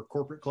because we're a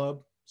corporate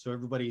club, so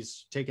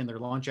everybody's taking their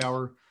lunch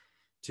hour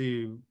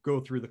to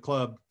go through the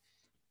club,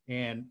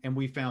 and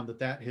we found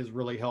that has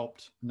really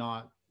helped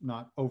not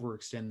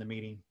overextend the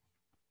meeting.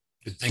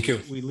 Good. Thank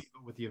you. We leave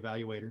it with the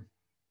evaluator.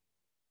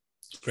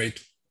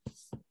 Great.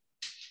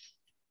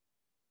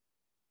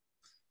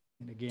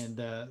 And again,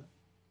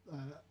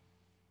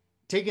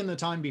 taking the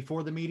time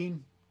before the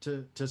meeting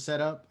to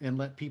set up and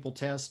let people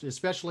test,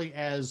 especially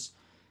as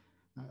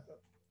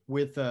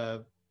with I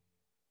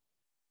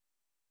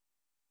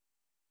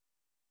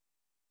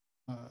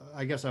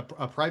guess a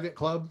private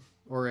club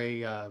or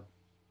a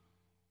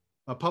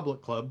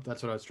public club.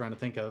 That's what I was trying to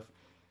think of.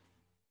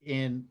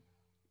 And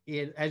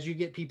as you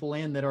get people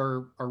in that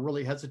are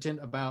really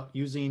hesitant about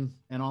using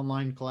an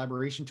online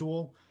collaboration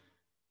tool,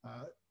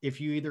 if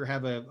you either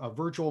have a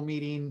virtual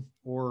meeting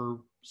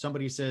or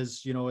somebody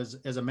says, you know,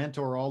 as a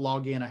mentor, I'll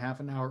log in a half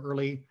an hour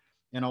early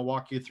and I'll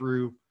walk you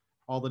through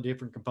all the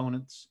different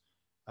components,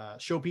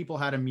 show people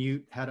how to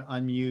mute, how to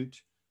unmute,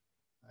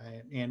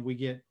 and we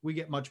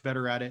get much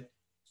better at it.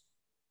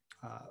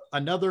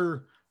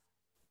 Another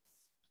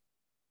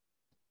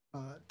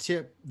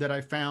tip that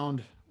I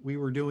found we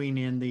were doing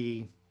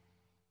in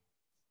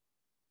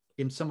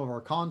some of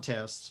our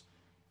contests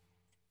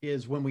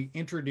is when we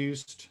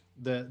introduced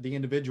the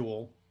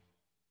individual,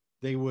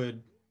 they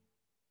would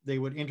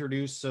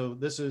introduce. So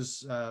this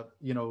is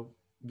you know,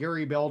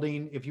 Gary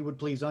Belding, if you would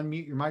please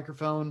unmute your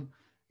microphone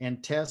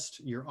and test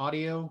your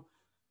audio,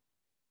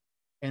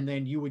 and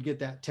then you would get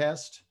that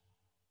test,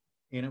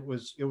 and it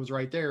was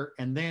right there.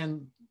 And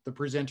then the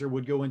presenter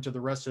would go into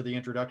the rest of the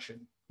introduction.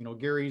 You know,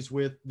 Gary's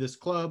with this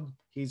club,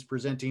 he's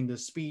presenting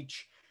this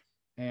speech,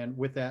 and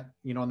with that,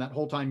 you know, and that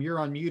whole time you're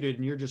unmuted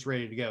and you're just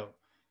ready to go.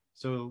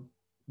 So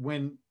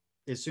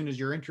as soon as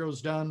your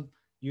intro's done,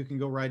 you can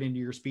go right into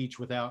your speech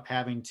without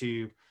having to,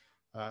 you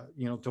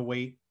know, to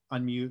wait,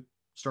 unmute,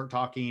 start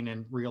talking,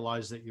 and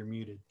realize that you're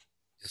muted.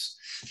 Yes.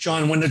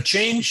 John, when the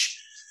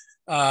change,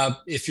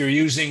 if you're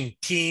using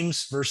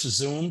Teams versus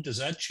Zoom, does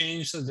that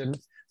change the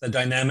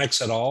dynamics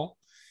at all?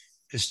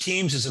 Because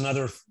Teams is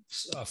another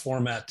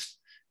format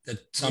that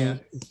some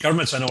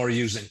governments I know are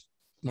using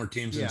more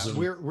Teams than Zoom.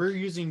 We're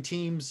using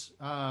Teams.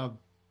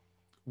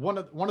 One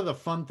of the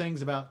fun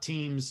things about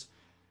Teams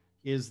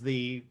is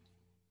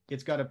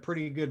it's got a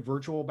pretty good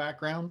virtual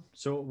background,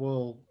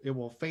 so it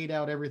will fade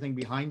out everything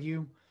behind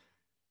you.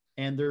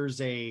 And there's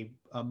a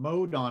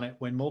mode on it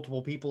when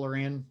multiple people are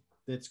in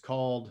that's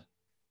called,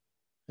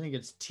 I think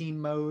it's team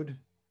mode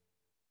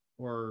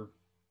or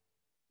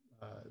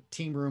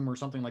team room or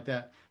something like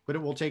that. But it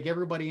will take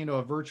everybody into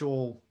a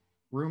virtual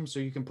room, so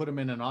you can put them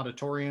in an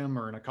auditorium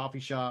or in a coffee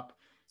shop,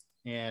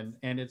 and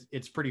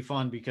it's pretty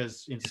fun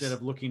because instead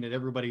of looking at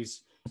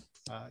everybody's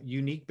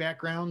unique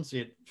backgrounds,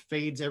 it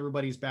fades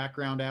everybody's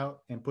background out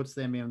and puts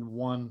them in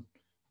one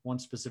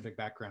specific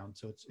background.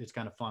 So it's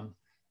kind of fun.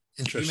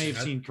 Interesting. You may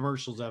have seen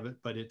commercials of it,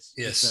 but it's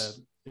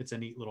a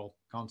neat little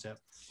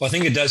concept. Well, I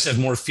think it does have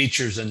more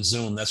features than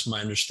Zoom. That's my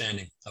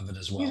understanding of it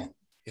as well. Yeah.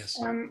 Yes.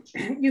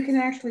 You can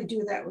actually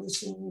do that with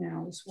Zoom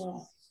now as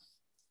well.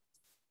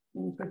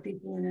 You put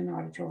people in an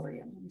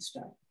auditorium and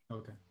stuff.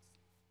 Okay.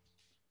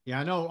 Yeah,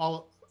 I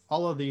know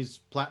all of these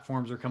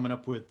platforms are coming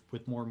up with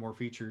more and more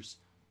features.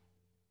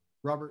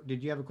 Robert,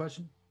 did you have a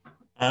question?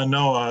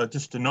 No,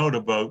 just a note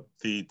about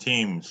the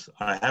Teams.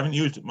 I haven't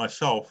used it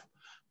myself,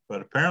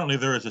 but apparently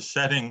there is a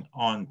setting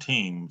on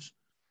Teams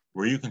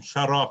where you can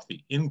shut off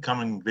the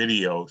incoming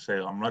video. Say,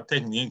 I'm not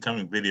taking the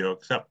incoming video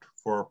except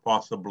for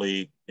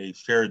possibly a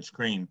shared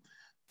screen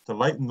to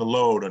lighten the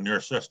load on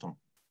your system.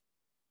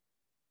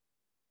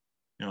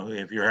 You know,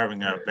 if you're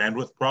having a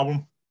bandwidth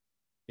problem.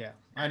 Yeah,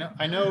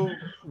 I know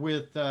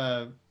with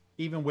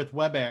even with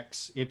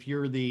WebEx, if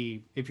you're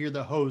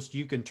the host,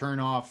 you can turn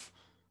off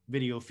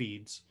video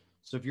feeds.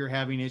 So if you're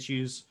having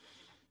issues,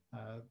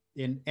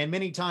 and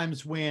many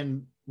times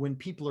when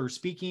people are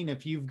speaking,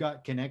 if you've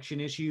got connection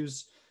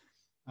issues,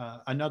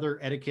 another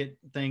etiquette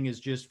thing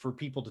is just for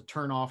people to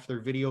turn off their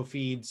video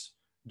feeds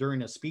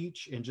during a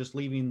speech and just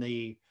leaving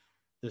the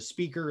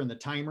speaker and the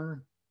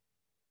timer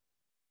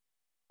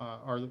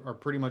are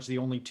pretty much the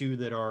only two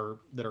that are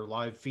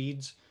live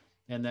feeds,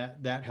 and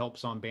that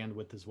helps on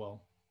bandwidth as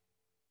well.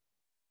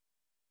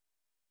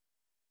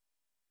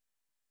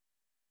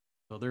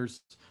 So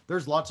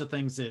there's lots of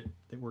things that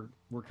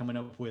we're coming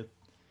up with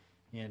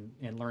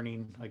and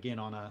learning again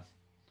on a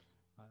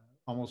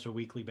almost a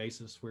weekly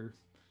basis. We're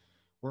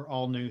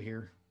all new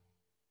here.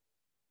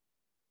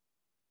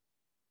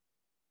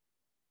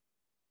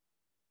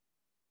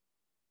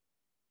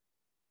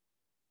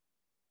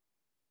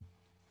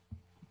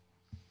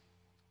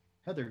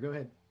 Heather, go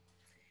ahead.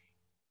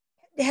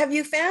 Have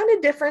you found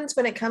a difference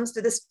when it comes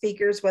to the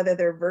speakers, whether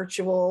they're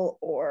virtual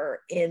or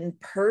in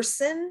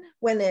person,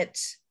 when it,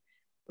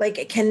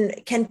 like,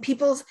 can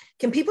people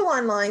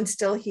online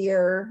still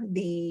hear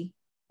the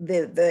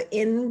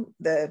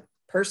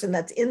person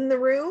that's in the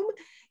room?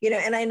 You know,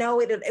 and I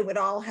know it would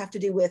all have to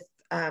do with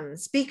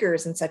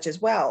speakers and such as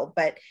well,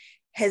 but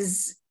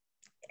has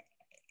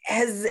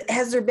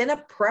there been a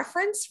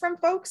preference from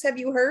folks? Have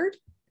you heard?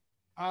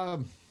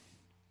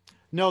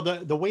 No,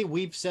 the way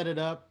we've set it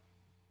up,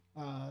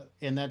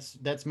 and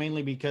that's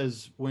mainly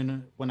because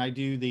when I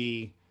do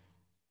the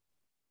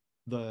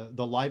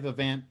live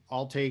event,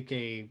 I'll take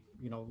a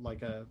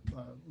like a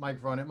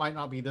microphone. It might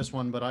not be this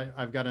one, but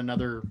I've got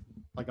another,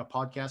 like a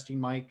podcasting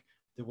mic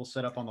that will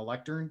set up on the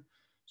lectern.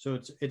 So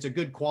it's a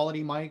good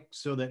quality mic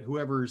so that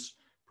whoever's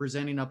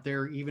presenting up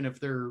there, even if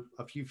they're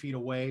a few feet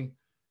away,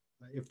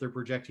 if they're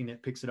projecting,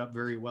 it picks it up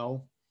very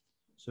well.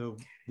 So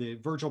the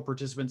virtual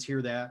participants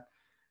hear that.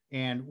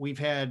 And we've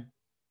had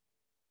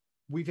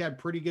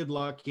pretty good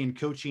luck in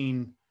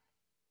coaching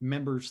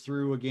members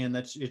through. Again,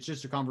 it's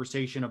just a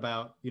conversation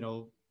about,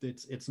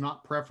 it's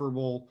not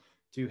preferable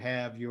to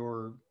have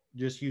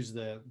just use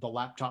the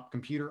laptop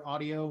computer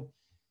audio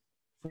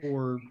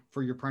for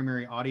your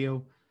primary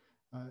audio.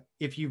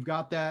 If you've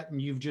got that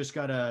and you've just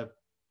got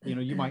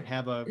you might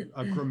have a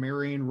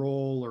grammarian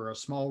role or a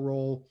small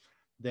role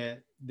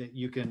that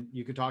you can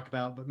talk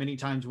about. But many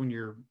times when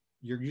you're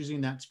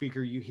using that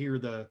speaker, you hear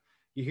the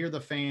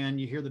fan,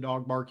 you hear the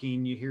dog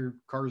barking, you hear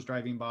cars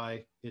driving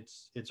by.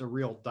 It's a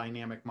real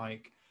dynamic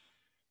mic.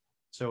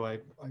 So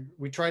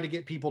we try to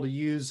get people to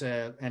use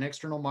an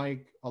external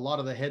mic. A lot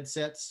of the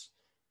headsets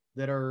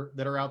that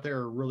are out there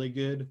are really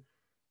good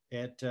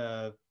at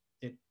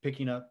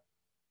picking up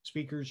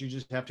speakers. You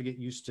just have to get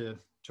used to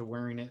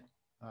wearing it.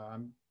 I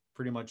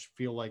pretty much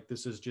feel like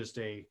this is just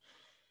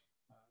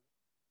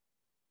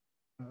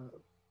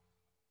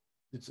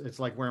it's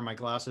like wearing my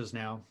glasses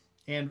now.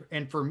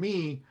 And for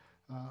me,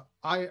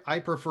 I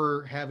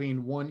prefer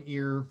having one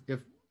ear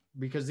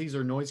because these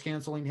are noise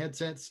canceling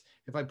headsets.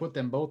 If I put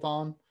them both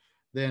on,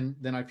 then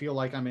I feel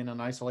like I'm in an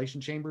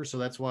isolation chamber. So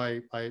that's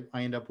why I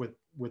end up with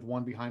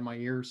one behind my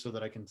ear so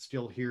that I can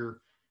still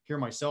hear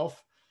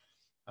myself.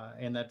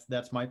 And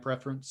that's my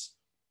preference.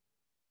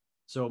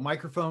 So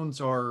microphones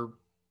are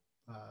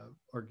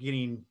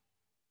getting,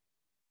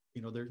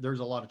 there's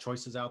a lot of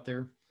choices out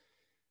there.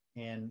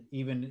 And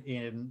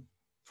even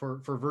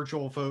for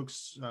virtual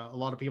folks, a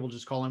lot of people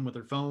just call in with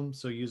their phone.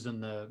 So using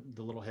the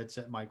little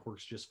headset mic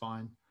works just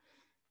fine.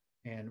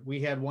 And we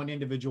had one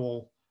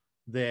individual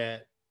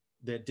that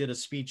did a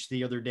speech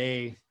the other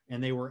day,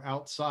 and they were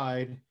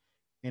outside,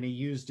 and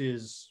he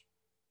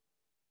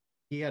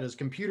had his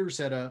computer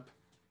set up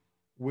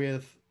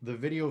with the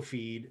video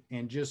feed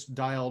and just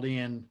dialed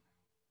in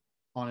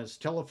on his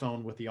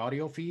telephone with the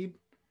audio feed,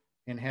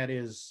 and had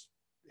his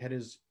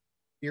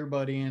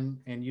earbud in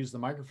and used the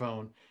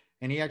microphone.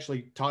 And he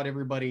actually taught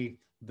everybody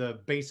the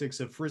basics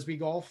of frisbee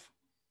golf,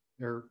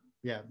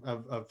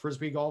 of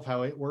frisbee golf,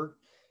 how it worked.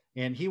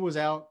 And he was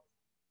out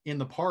in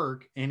the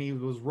park and he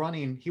was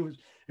running.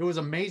 It was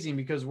amazing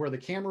because where the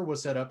camera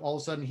was set up, all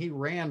of a sudden he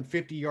ran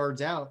 50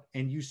 yards out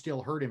and you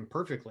still heard him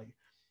perfectly.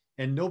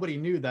 And nobody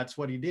knew that's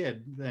what he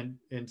did.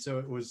 And so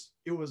it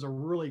was a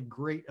really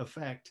great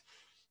effect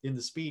in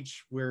the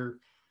speech where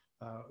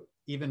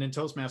even in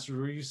Toastmasters,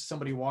 we're used to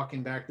somebody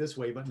walking back this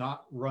way, but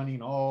not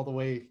running all the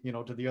way,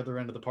 to the other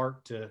end of the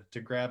park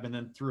to grab and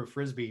then threw a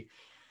frisbee.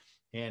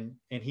 And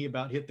he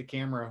about hit the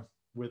camera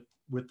with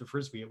the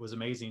frisbee. It was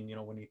amazing,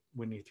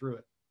 when he threw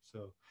it.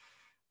 So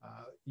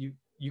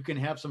you can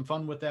have some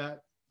fun with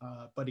that.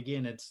 But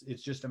again, it's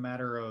just a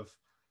matter of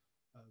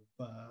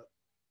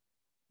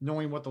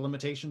knowing what the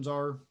limitations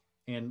are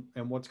and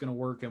what's going to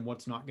work and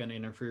what's not going to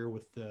interfere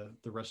with the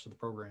rest of the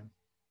program.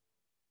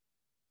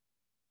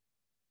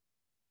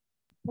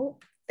 Oh,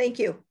 thank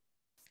you.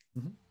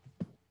 Mm-hmm.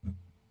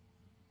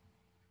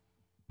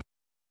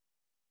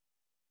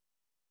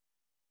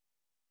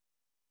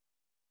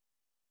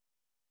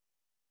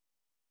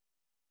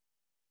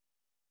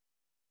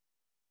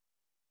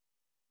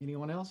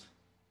 Anyone else?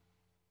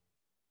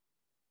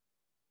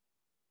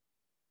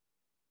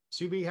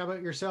 Subi, how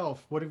about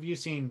yourself? What have you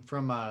seen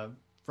from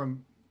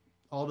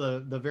all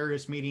the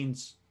various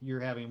meetings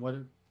you're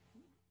having?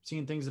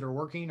 Seeing things that are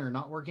working or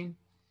not working?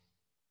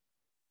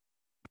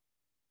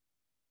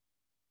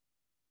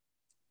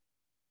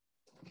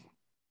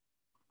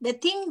 The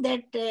thing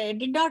that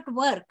did not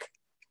work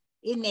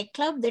in a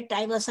club that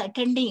I was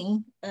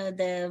attending,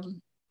 the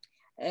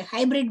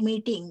hybrid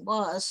meeting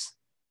was,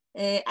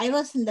 I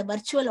was in the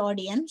virtual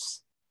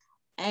audience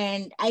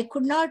and I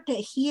could not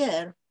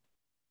hear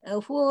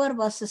whoever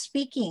was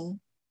speaking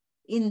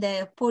in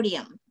the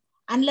podium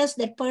unless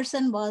that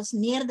person was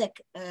near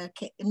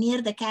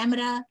the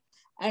camera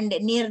and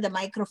near the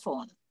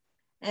microphone.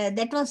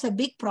 That was a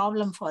big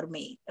problem for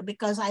me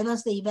because I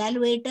was the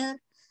evaluator.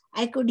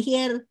 I could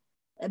hear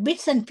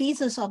bits and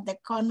pieces of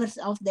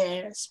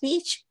their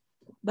speech,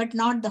 but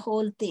not the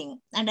whole thing.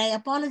 And I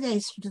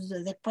apologized to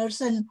the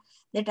person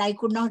that I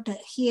could not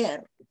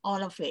hear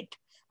all of it.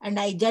 And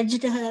I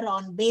judged her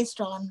based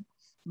on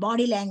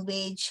body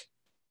language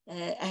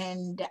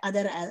and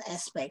other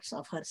aspects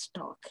of her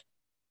talk.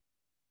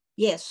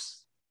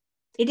 Yes,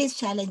 it is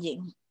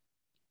challenging.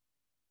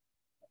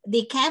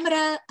 The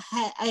camera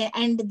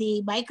and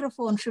the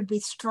microphone should be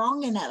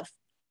strong enough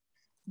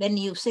when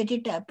you set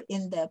it up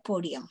in the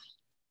podium.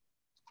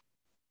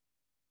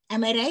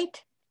 Am I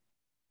right?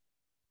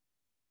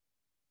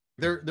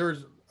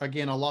 There's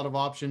again a lot of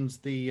options.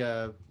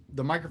 The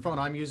microphone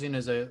I'm using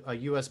is a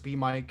USB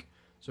mic,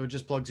 so it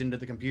just plugs into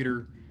the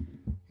computer.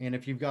 And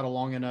if you've got a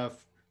long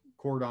enough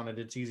cord on it,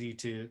 it's easy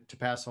to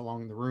pass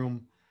along the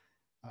room.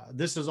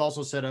 This is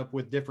also set up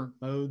with different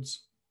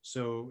modes.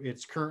 So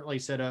it's currently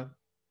set up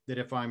that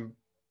if I'm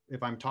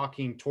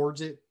talking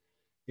towards it,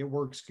 it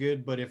works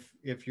good. But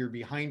if you're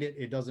behind it,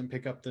 it doesn't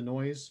pick up the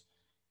noise.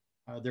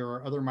 There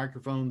are other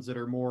microphones that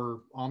are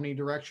more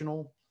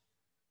omnidirectional.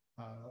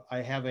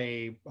 I have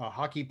a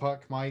hockey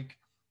puck mic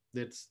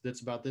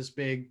that's about this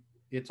big.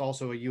 It's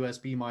also a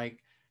USB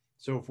mic.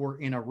 So if we're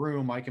in a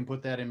room, I can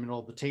put that in the middle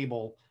of the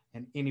table,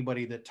 and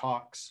anybody that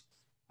talks,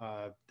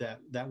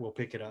 that will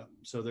pick it up.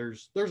 So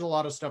there's a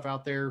lot of stuff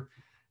out there,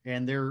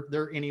 and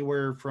they're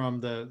anywhere from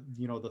the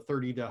the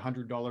 $30 to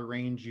 $100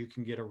 range. You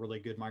can get a really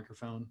good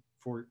microphone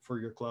for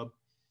your club.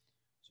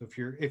 So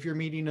if you're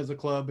meeting as a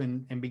club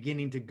and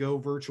beginning to go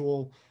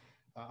virtual,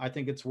 I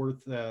think it's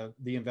worth the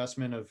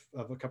investment of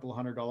a couple of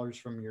 $100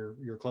 from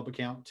your club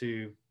account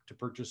to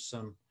purchase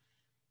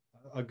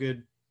a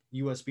good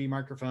USB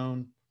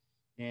microphone,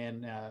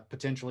 and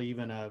potentially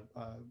even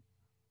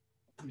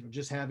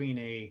just having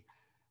a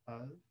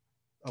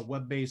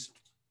web-based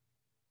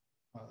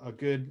a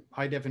good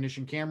high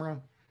definition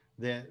camera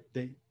that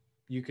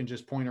you can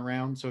just point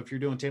around. So if you're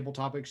doing table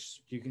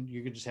topics, you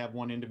can just have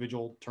one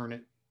individual turn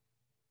it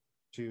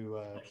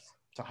to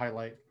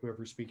highlight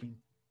whoever's speaking.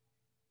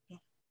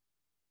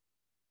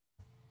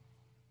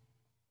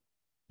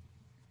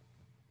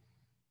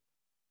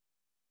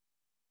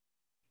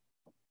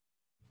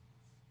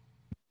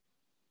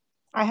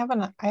 I have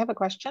a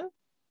question.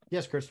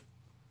 Yes, Chris.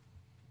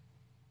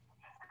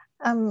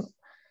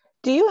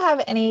 Do you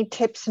have any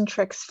tips and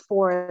tricks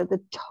for the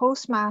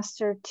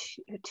Toastmaster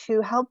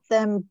to help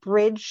them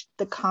bridge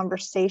the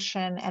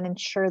conversation and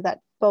ensure that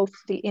both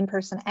the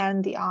in-person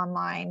and the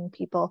online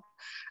people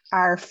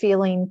are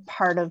feeling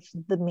part of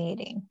the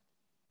meeting?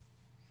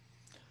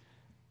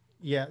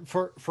 Yeah,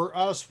 for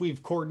us,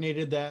 we've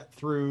coordinated that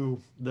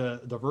through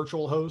the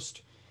virtual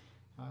host.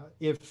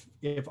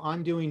 If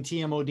I'm doing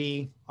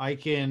TMOD, I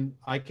can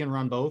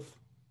run both,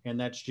 and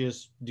that's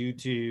just due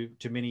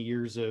to many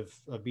years of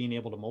being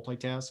able to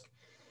multitask.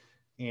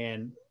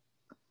 And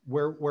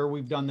where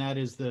we've done that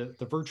is the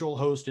virtual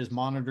host is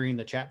monitoring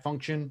the chat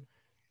function,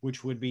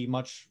 which would be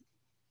much.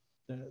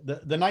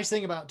 The nice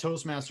thing about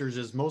Toastmasters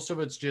is most of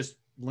it's just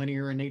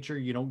linear in nature.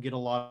 You don't get a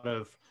lot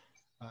of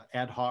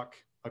ad hoc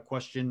a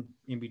question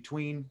in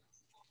between.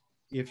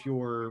 If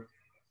you're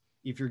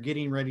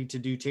getting ready to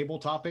do table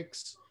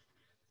topics,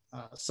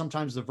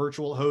 sometimes the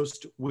virtual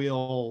host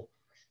will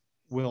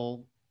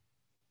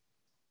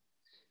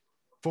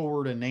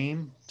forward a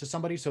name to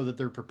somebody so that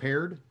they're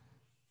prepared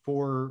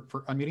for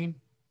unmuting.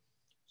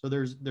 So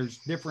there's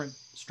different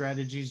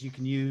strategies you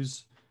can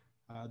use.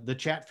 The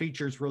chat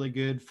feature is really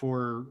good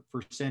for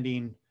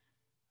sending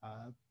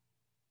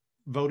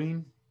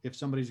voting. If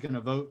somebody's going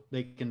to vote,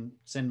 they can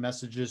send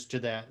messages to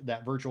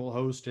that virtual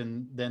host,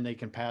 and then they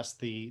can pass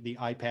the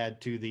iPad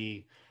to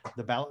the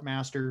ballot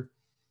master.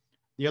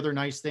 The other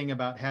nice thing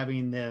about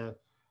having the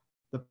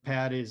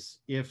pad is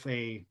if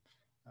an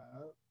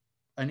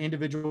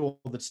individual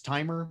that's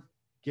timer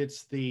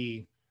gets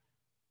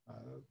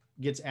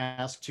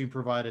asked to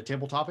provide a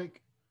table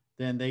topic,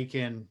 then they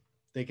can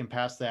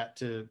pass that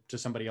to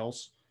somebody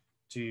else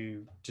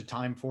to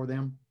time for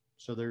them.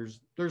 So there's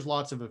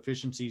lots of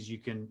efficiencies you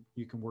can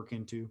work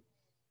into.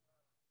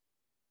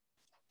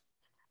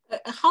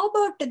 How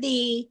about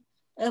the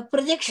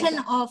projection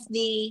of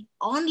the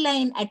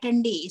online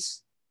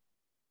attendees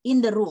in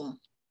the room,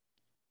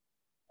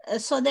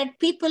 so that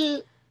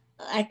people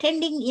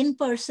attending in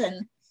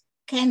person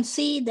can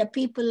see the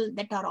people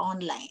that are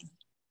online?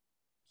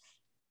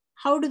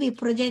 How do we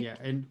project? Yeah,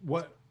 and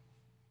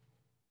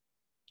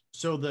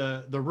so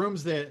the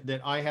rooms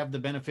that I have the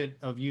benefit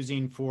of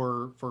using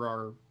for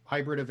our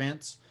hybrid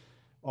events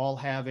all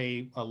have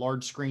a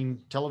large screen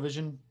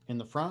television in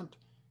the front.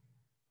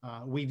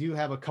 We do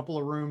have a couple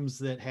of rooms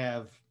that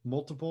have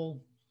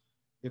multiple.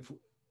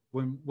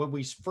 When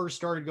we first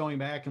started going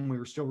back and we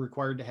were still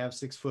required to have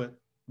 6 foot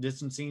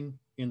distancing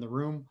in the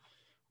room,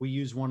 we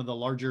used one of the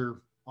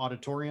larger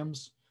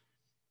auditoriums,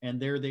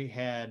 and there they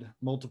had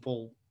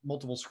multiple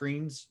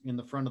screens in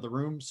the front of the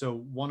room. So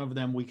one of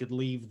them we could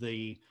leave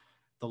the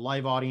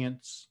live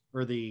audience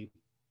or the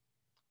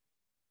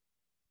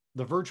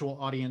virtual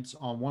audience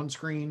on one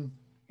screen,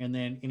 and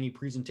then any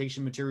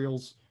presentation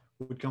materials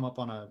would come up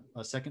on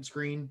a second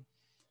screen.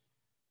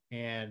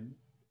 And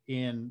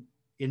in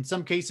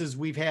some cases,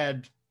 we've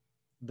had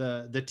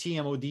the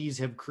TMODs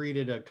have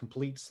created a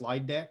complete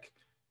slide deck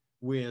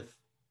with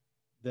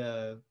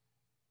the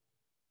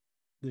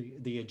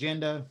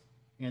agenda,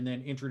 and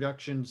then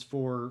introductions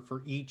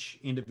for each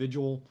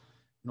individual,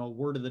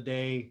 word of the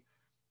day,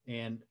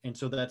 and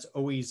so that's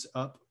always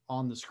up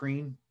on the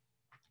screen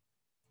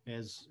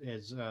as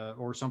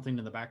or something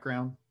in the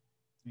background,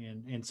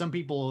 and some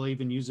people will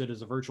even use it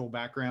as a virtual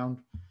background.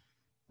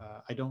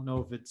 I don't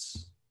know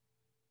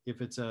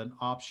if it's an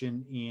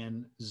option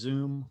in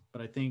Zoom,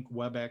 but I think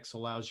WebEx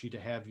allows you to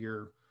have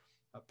your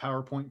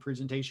PowerPoint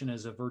presentation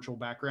as a virtual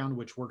background,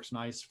 which works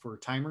nice for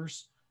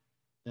timers.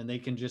 Then they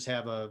can just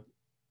have a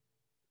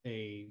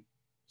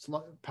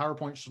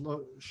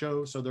PowerPoint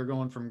show, so they're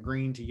going from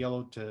green to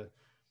yellow to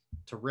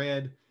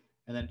red,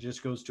 and then it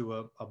just goes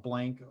to a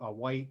blank, a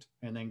white,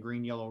 and then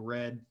green, yellow,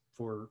 red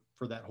for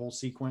that whole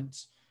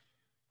sequence.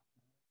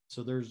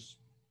 So there's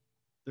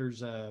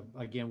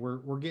again,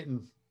 we're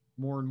getting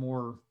more and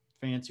more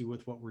fancy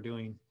with what we're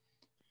doing,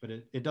 but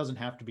it doesn't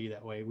have to be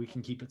that way. We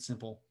can keep it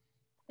simple.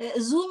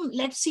 Zoom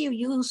lets you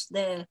use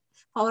the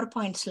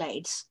PowerPoint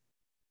slides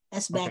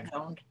as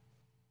background. Okay.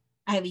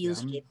 I have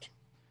used it.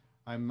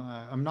 I'm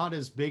not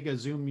as big a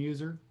Zoom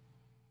user,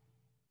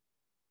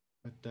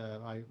 but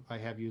I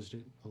have used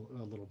it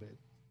a little bit.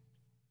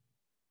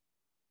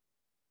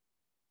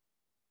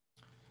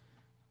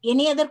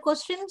 Any other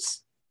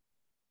questions?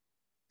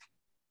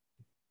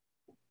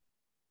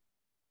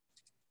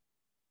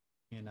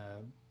 And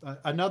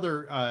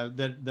another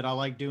that I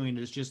like doing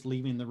is just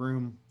leaving the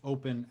room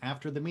open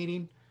after the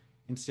meeting,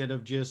 instead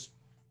of just,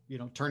 you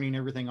know, turning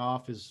everything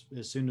off as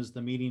soon as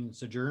the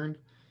meeting's adjourned.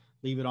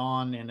 Leave it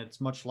on, and it's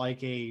much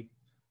like a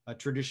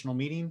traditional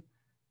meeting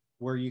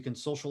where you can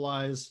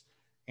socialize,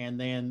 and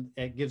then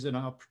it gives an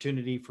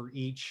opportunity for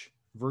each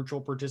virtual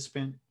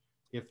participant,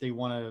 if they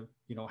want to,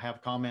 you know,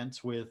 have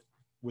comments with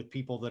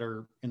people that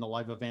are in the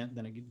live event,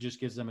 then it just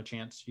gives them a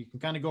chance. You can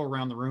kind of go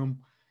around the room,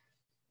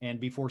 and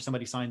before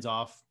somebody signs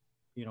off,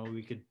 you know,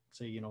 we could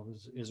say, you know,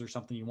 is there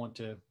something you want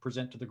to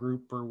present to the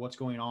group, or what's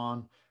going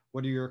on?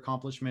 What are your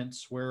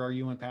accomplishments? Where are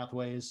you in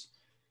Pathways?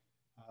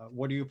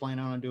 What are you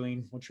planning on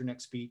doing? What's your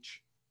next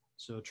speech?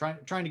 So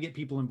trying to get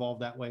people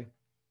involved that way.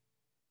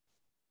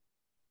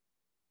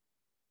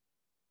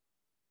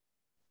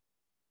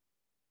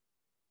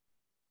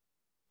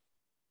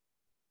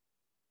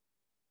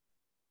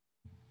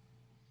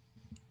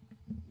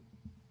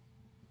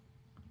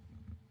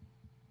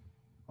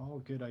 All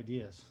good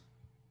ideas.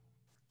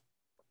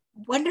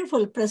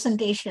 Wonderful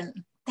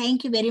presentation.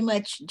 Thank you very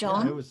much,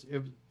 John. Yeah,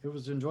 it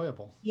was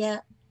enjoyable. Yeah.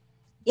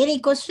 Any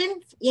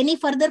questions? Any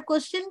further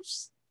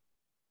questions?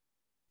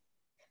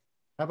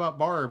 How about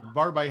Barb?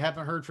 Barb, I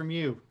haven't heard from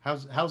you.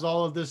 How's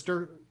all of this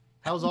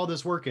how's all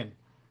this working?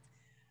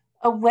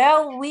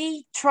 Well,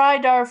 we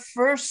tried our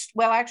first,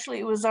 well, actually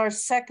it was our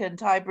second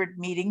hybrid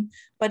meeting,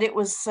 but it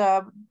was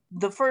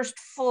the first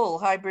full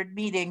hybrid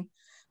meeting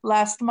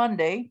last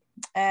Monday.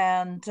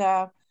 And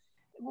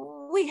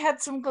we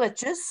had some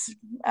glitches.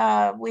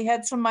 We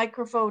had some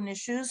microphone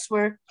issues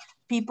where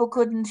people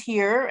couldn't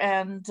hear,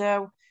 and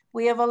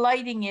we have a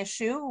lighting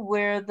issue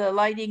where the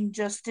lighting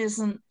just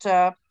doesn't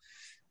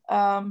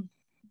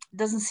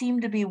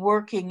seem to be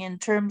working in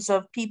terms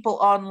of people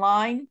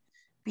online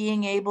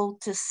being able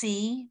to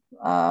see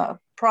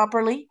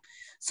properly.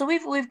 So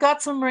we've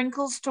got some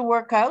wrinkles to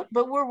work out,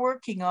 but we're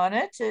working on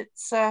it.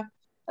 It's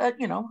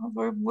you know,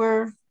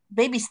 we're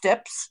baby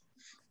steps,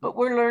 but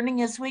we're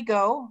learning as we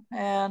go,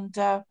 and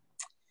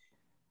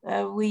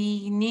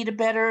we need a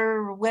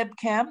better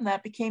webcam.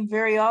 That became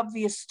very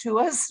obvious to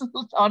us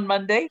on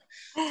Monday.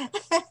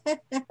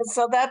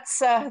 So that's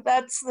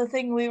the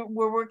thing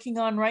we're working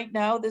on right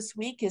now this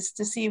week, is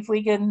to see if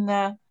we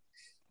can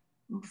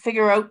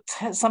figure out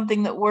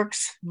something that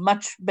works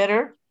much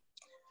better.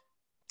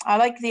 I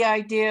like the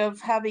idea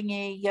of having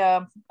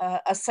a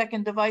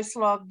second device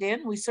logged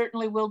in. We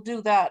certainly will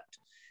do that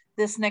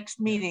this next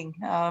meeting.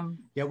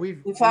 Yeah, we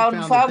found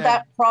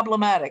that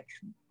problematic.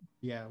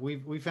 Yeah,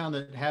 we found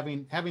that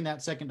having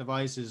that second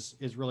device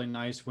is really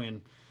nice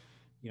when,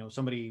 you know,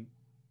 somebody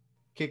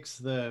kicks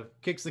the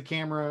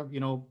camera, you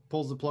know,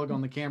 pulls the plug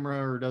on the camera,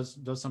 or does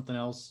something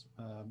else.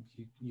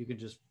 You can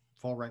just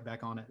fall right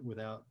back on it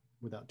without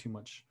too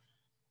much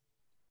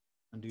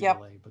undue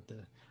delay. But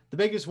the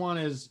biggest one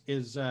is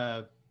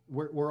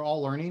we're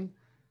all learning,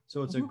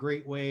 so it's a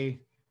great way,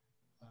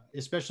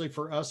 especially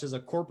for us as a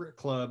corporate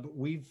club.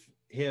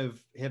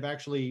 Have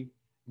actually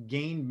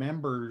gained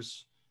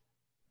members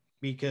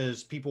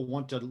because people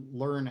want to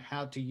learn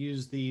how to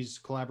use these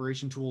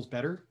collaboration tools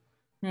better.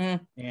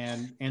 And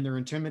they're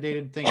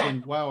intimidated,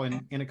 thinking, wow,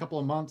 in a couple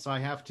of months I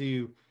have to,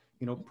 you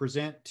know,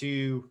 present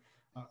to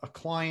a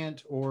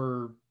client,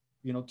 or,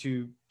 you know,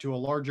 to a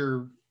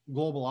larger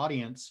global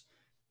audience,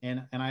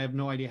 and I have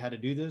no idea how to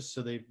do this.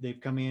 So they've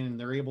come in and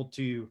they're able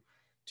to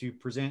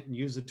present and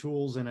use the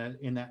tools in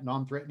that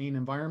non-threatening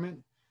environment.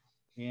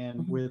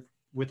 And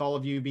with all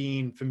of you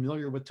being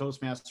familiar with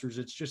Toastmasters,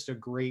 it's just a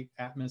great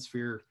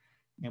atmosphere,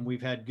 and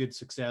we've had good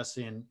success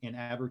in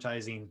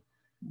advertising.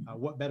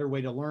 What better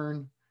way to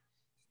learn?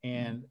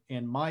 And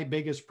my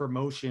biggest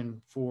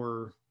promotion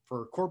for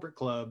a corporate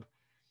club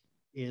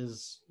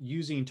is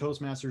using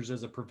Toastmasters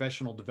as a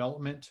professional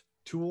development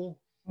tool.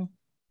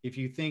 If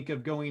you think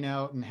of going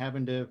out and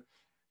having to,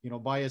 you know,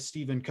 buy a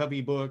Stephen Covey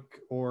book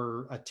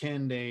or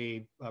attend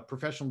a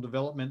professional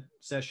development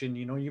session,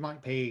 you know, you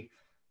might pay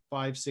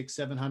 $500,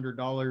 $600,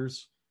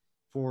 $700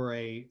 for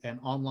an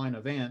online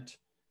event,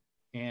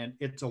 and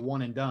it's a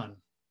one and done,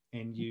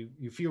 and you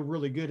feel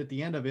really good at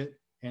the end of it,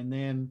 and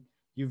then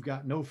you've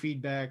got no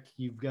feedback.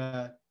 You've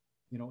got,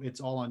 you know, it's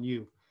all on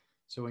you.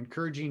 So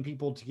encouraging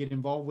people to get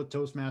involved with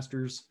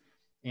Toastmasters,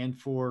 and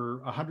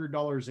for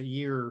 $100 a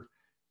year,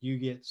 you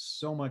get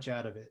so much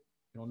out of it.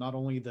 You know, not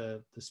only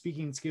the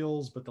speaking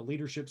skills, but the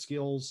leadership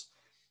skills,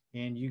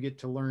 and you get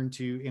to learn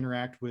to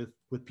interact with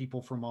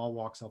people from all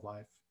walks of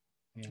life.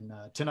 And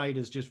tonight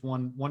is just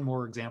one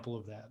more example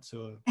of that.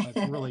 So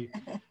I've really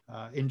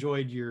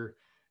enjoyed your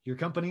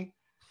company,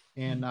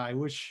 and I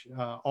wish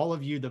all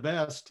of you the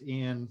best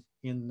in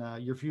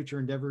your future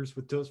endeavors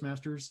with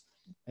Toastmasters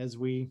as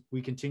we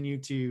continue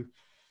to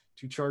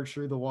charge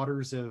through the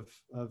waters of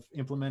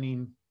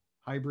implementing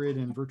hybrid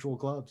and virtual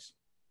clubs.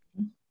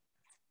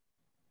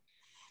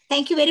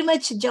 Thank you very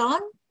much,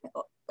 John.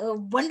 A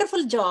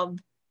wonderful job.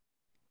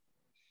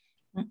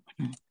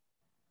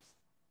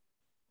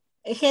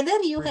 Heather,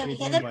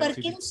 Heather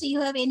Perkins,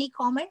 you have any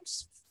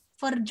comments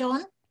for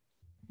John?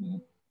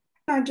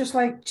 I'd just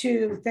like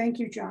to thank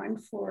you, John,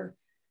 for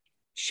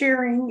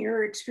sharing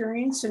your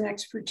experience and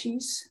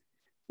expertise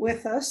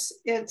with us.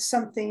 It's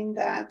something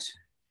that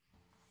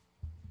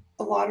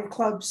a lot of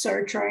clubs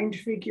are trying to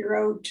figure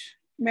out.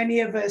 Many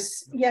of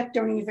us yet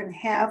don't even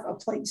have a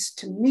place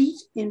to meet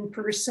in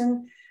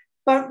person,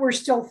 but we're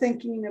still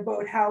thinking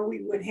about how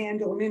we would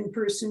handle an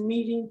in-person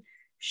meeting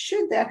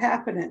should that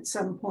happen at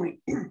some point.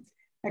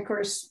 Of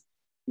course,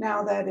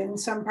 now that in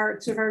some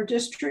parts of our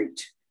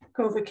district,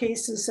 COVID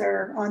cases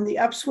are on the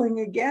upswing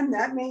again,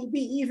 that may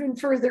be even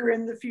further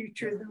in the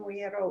future than we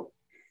had hoped.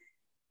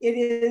 It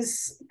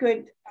is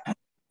good.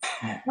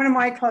 One of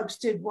my clubs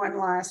did one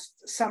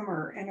last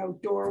summer, an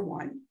outdoor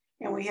one,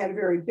 and we had a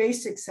very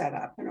basic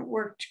setup and it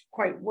worked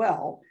quite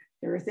well.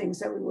 There are things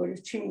that we would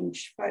have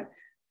changed, but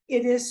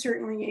it is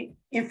certainly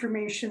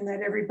information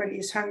that everybody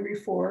is hungry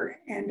for.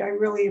 And I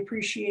really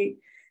appreciate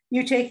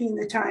you taking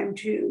the time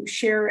to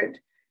share it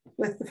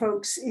with the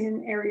folks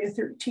in Area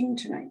 13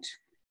 tonight.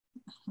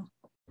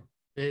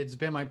 It's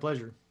been my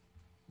pleasure.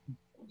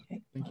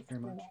 Thank you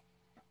very much.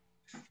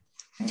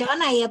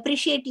 John, I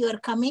appreciate your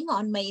coming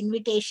on my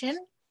invitation.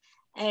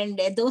 And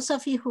those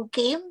of you who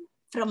came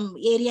from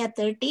Area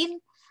 13,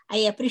 I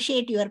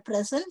appreciate your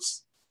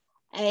presence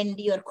and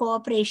your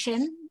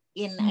cooperation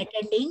in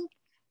attending.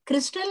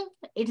 Crystal,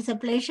 it is a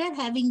pleasure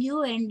having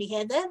you and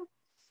Heather.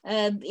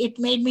 It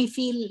made me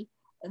feel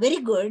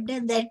very good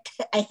that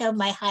I have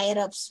my higher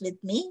ups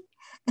with me.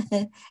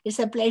 It's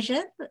a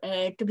pleasure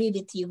to be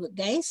with you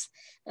guys.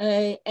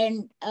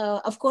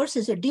 Of course,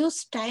 it's a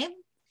dues time.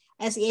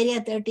 As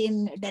Area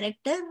 13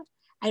 Director,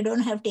 I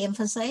don't have to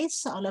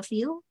emphasize all of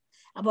you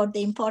about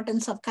the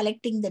importance of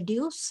collecting the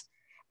dues.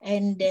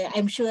 And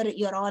I'm sure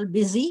you're all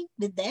busy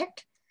with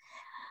that.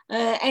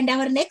 And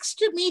our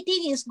next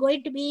meeting is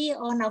going to be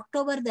on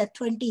October the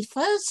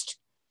 21st.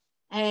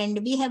 And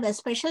we have a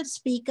special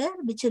speaker,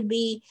 which will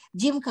be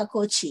Jim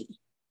Kakochi.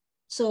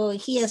 So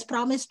he has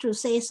promised to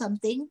say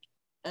something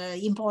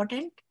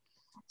important.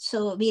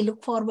 So we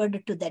look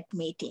forward to that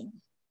meeting.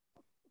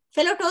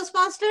 Fellow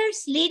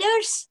Toastmasters,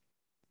 leaders,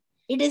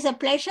 it is a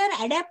pleasure.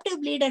 Adaptive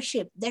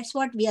leadership, that's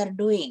what we are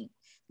doing.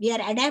 We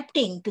are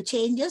adapting to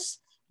changes.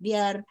 We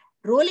are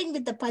rolling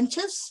with the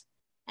punches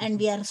and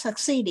we are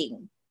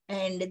succeeding.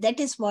 And that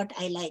is what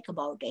I like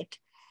about it.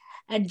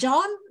 And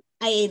John,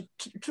 I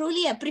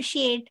truly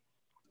appreciate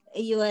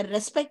your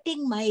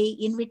respecting my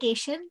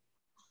invitation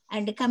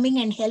and coming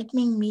and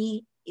helping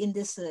me in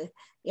this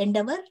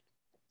endeavor.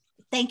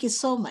 Thank you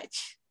so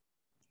much.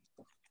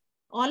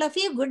 All of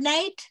you, good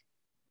night.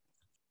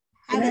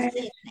 Have a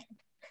safe night.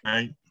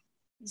 Night.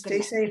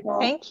 Stay safe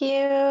all. Thank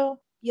you.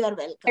 You're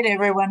welcome. Good,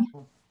 everyone.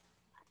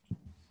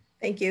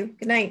 Thank you.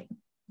 Good night.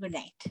 Good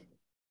night.